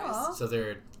in our eyes. So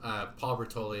they're Paul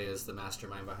Bertoli is the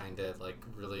mastermind behind it, like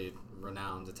really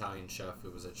renowned Italian chef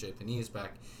who was at Chez Panisse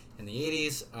back in the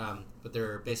 80s. But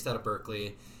they're based out of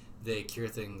Berkeley. They cure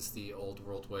things the old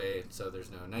world way, so there's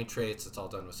no nitrates. It's all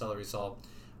done with celery salt.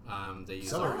 They use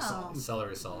celery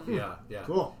salt. Yeah.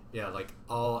 Cool. Yeah, like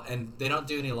and they don't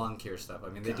do any long cure stuff. I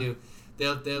mean,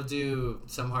 they'll do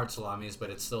some hard salamis,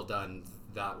 but it's still done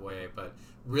that way. But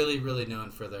really, really known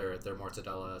for their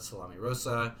mortadella salami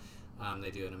rosa.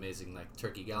 They do an amazing like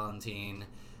turkey galantine.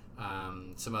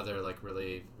 Some other like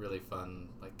really, really fun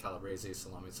like calabrese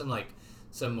salami. Some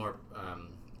more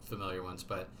familiar ones,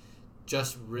 but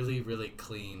just really, really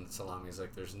clean salamis.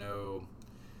 Like there's no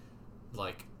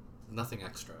like nothing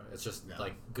extra. It's just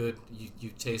like good. You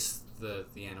taste the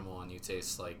animal and you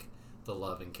taste like the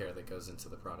love and care that goes into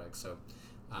the product. So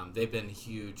they've been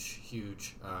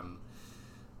huge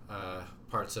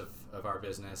parts of our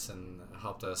business and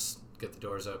helped us get the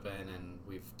doors open, and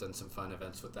we've done some fun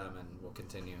events with them, and we'll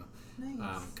continue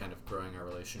kind of growing our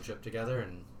relationship together.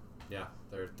 And yeah,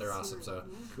 they're awesome. So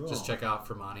just check out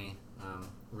Fermani,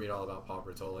 read all about Paul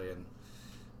Bertoli, and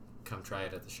come try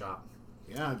it at the shop.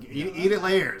 Yeah, eat it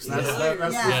layers. That's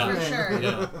for sure.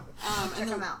 Yeah. And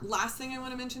the last thing I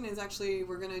want to mention is actually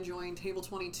we're going to join Table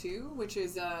 22, which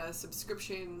is a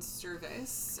subscription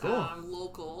service,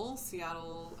 local,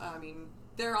 Seattle. I mean,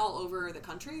 they're all over the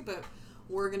country, but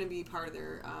we're going to be part of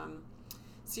their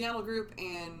Seattle group,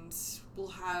 and we'll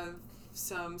have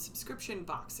some subscription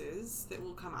boxes that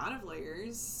will come out of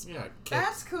layers. Yeah, kits.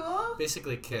 That's cool.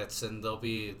 Basically kits, and they'll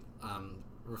be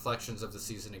reflections of the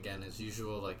season again as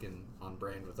usual, like on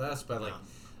brand with us, but like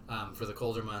for the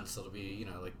colder months it'll be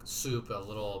like soup, a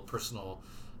little personal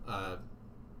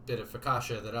bit of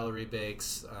focaccia that Ellery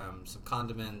bakes, some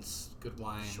condiments, good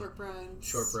wine,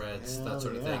 shortbreads, that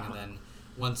sort of thing. And then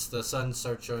once the sun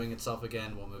starts showing itself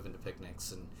again, we'll move into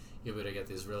picnics, and you'll be able to get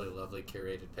these really lovely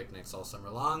curated picnics all summer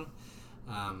long,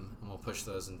 and we'll push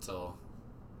those until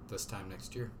this time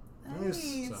next year.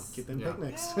 Nice. So, keep them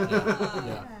picnics.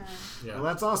 Yeah. Well,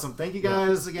 that's awesome. Thank you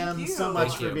guys again so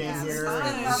much for being here.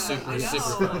 Super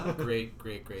fun. Great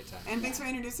time. And thanks for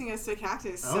introducing us to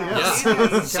Cactus. Oh, yeah.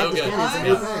 So good.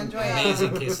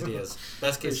 Amazing quesadillas.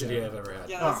 Best quesadilla I've ever had.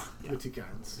 Yes. With 2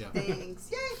 kinds. Yeah.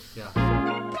 Thanks. Yay. Yeah.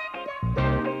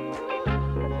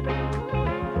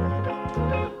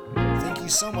 Thank you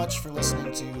so much for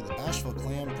listening to The Bashful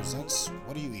Clam Presents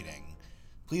What Are You Eating?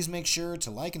 Please make sure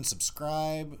to like and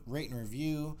subscribe, rate and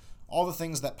review, all the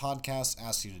things that podcasts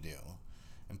ask you to do.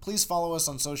 And please follow us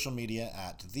on social media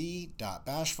at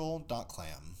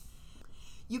the.bashful.clam.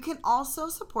 You can also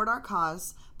support our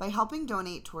cause by helping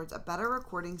donate towards a better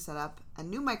recording setup and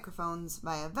new microphones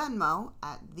via Venmo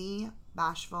at The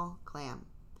Bashful Clam.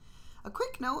 A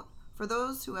quick note for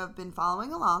those who have been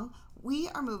following along, we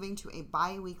are moving to a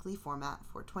bi-weekly format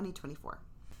for 2024.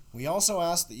 We also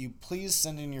ask that you please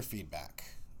send in your feedback.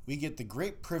 We get the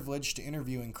great privilege to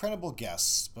interview incredible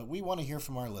guests, but we want to hear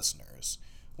from our listeners.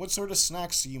 What sort of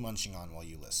snacks are you munching on while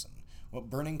you listen? What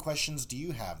burning questions do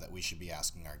you have that we should be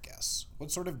asking our guests?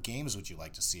 What sort of games would you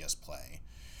like to see us play?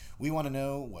 We want to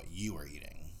know what you are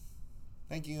eating.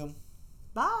 Thank you.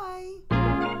 Bye.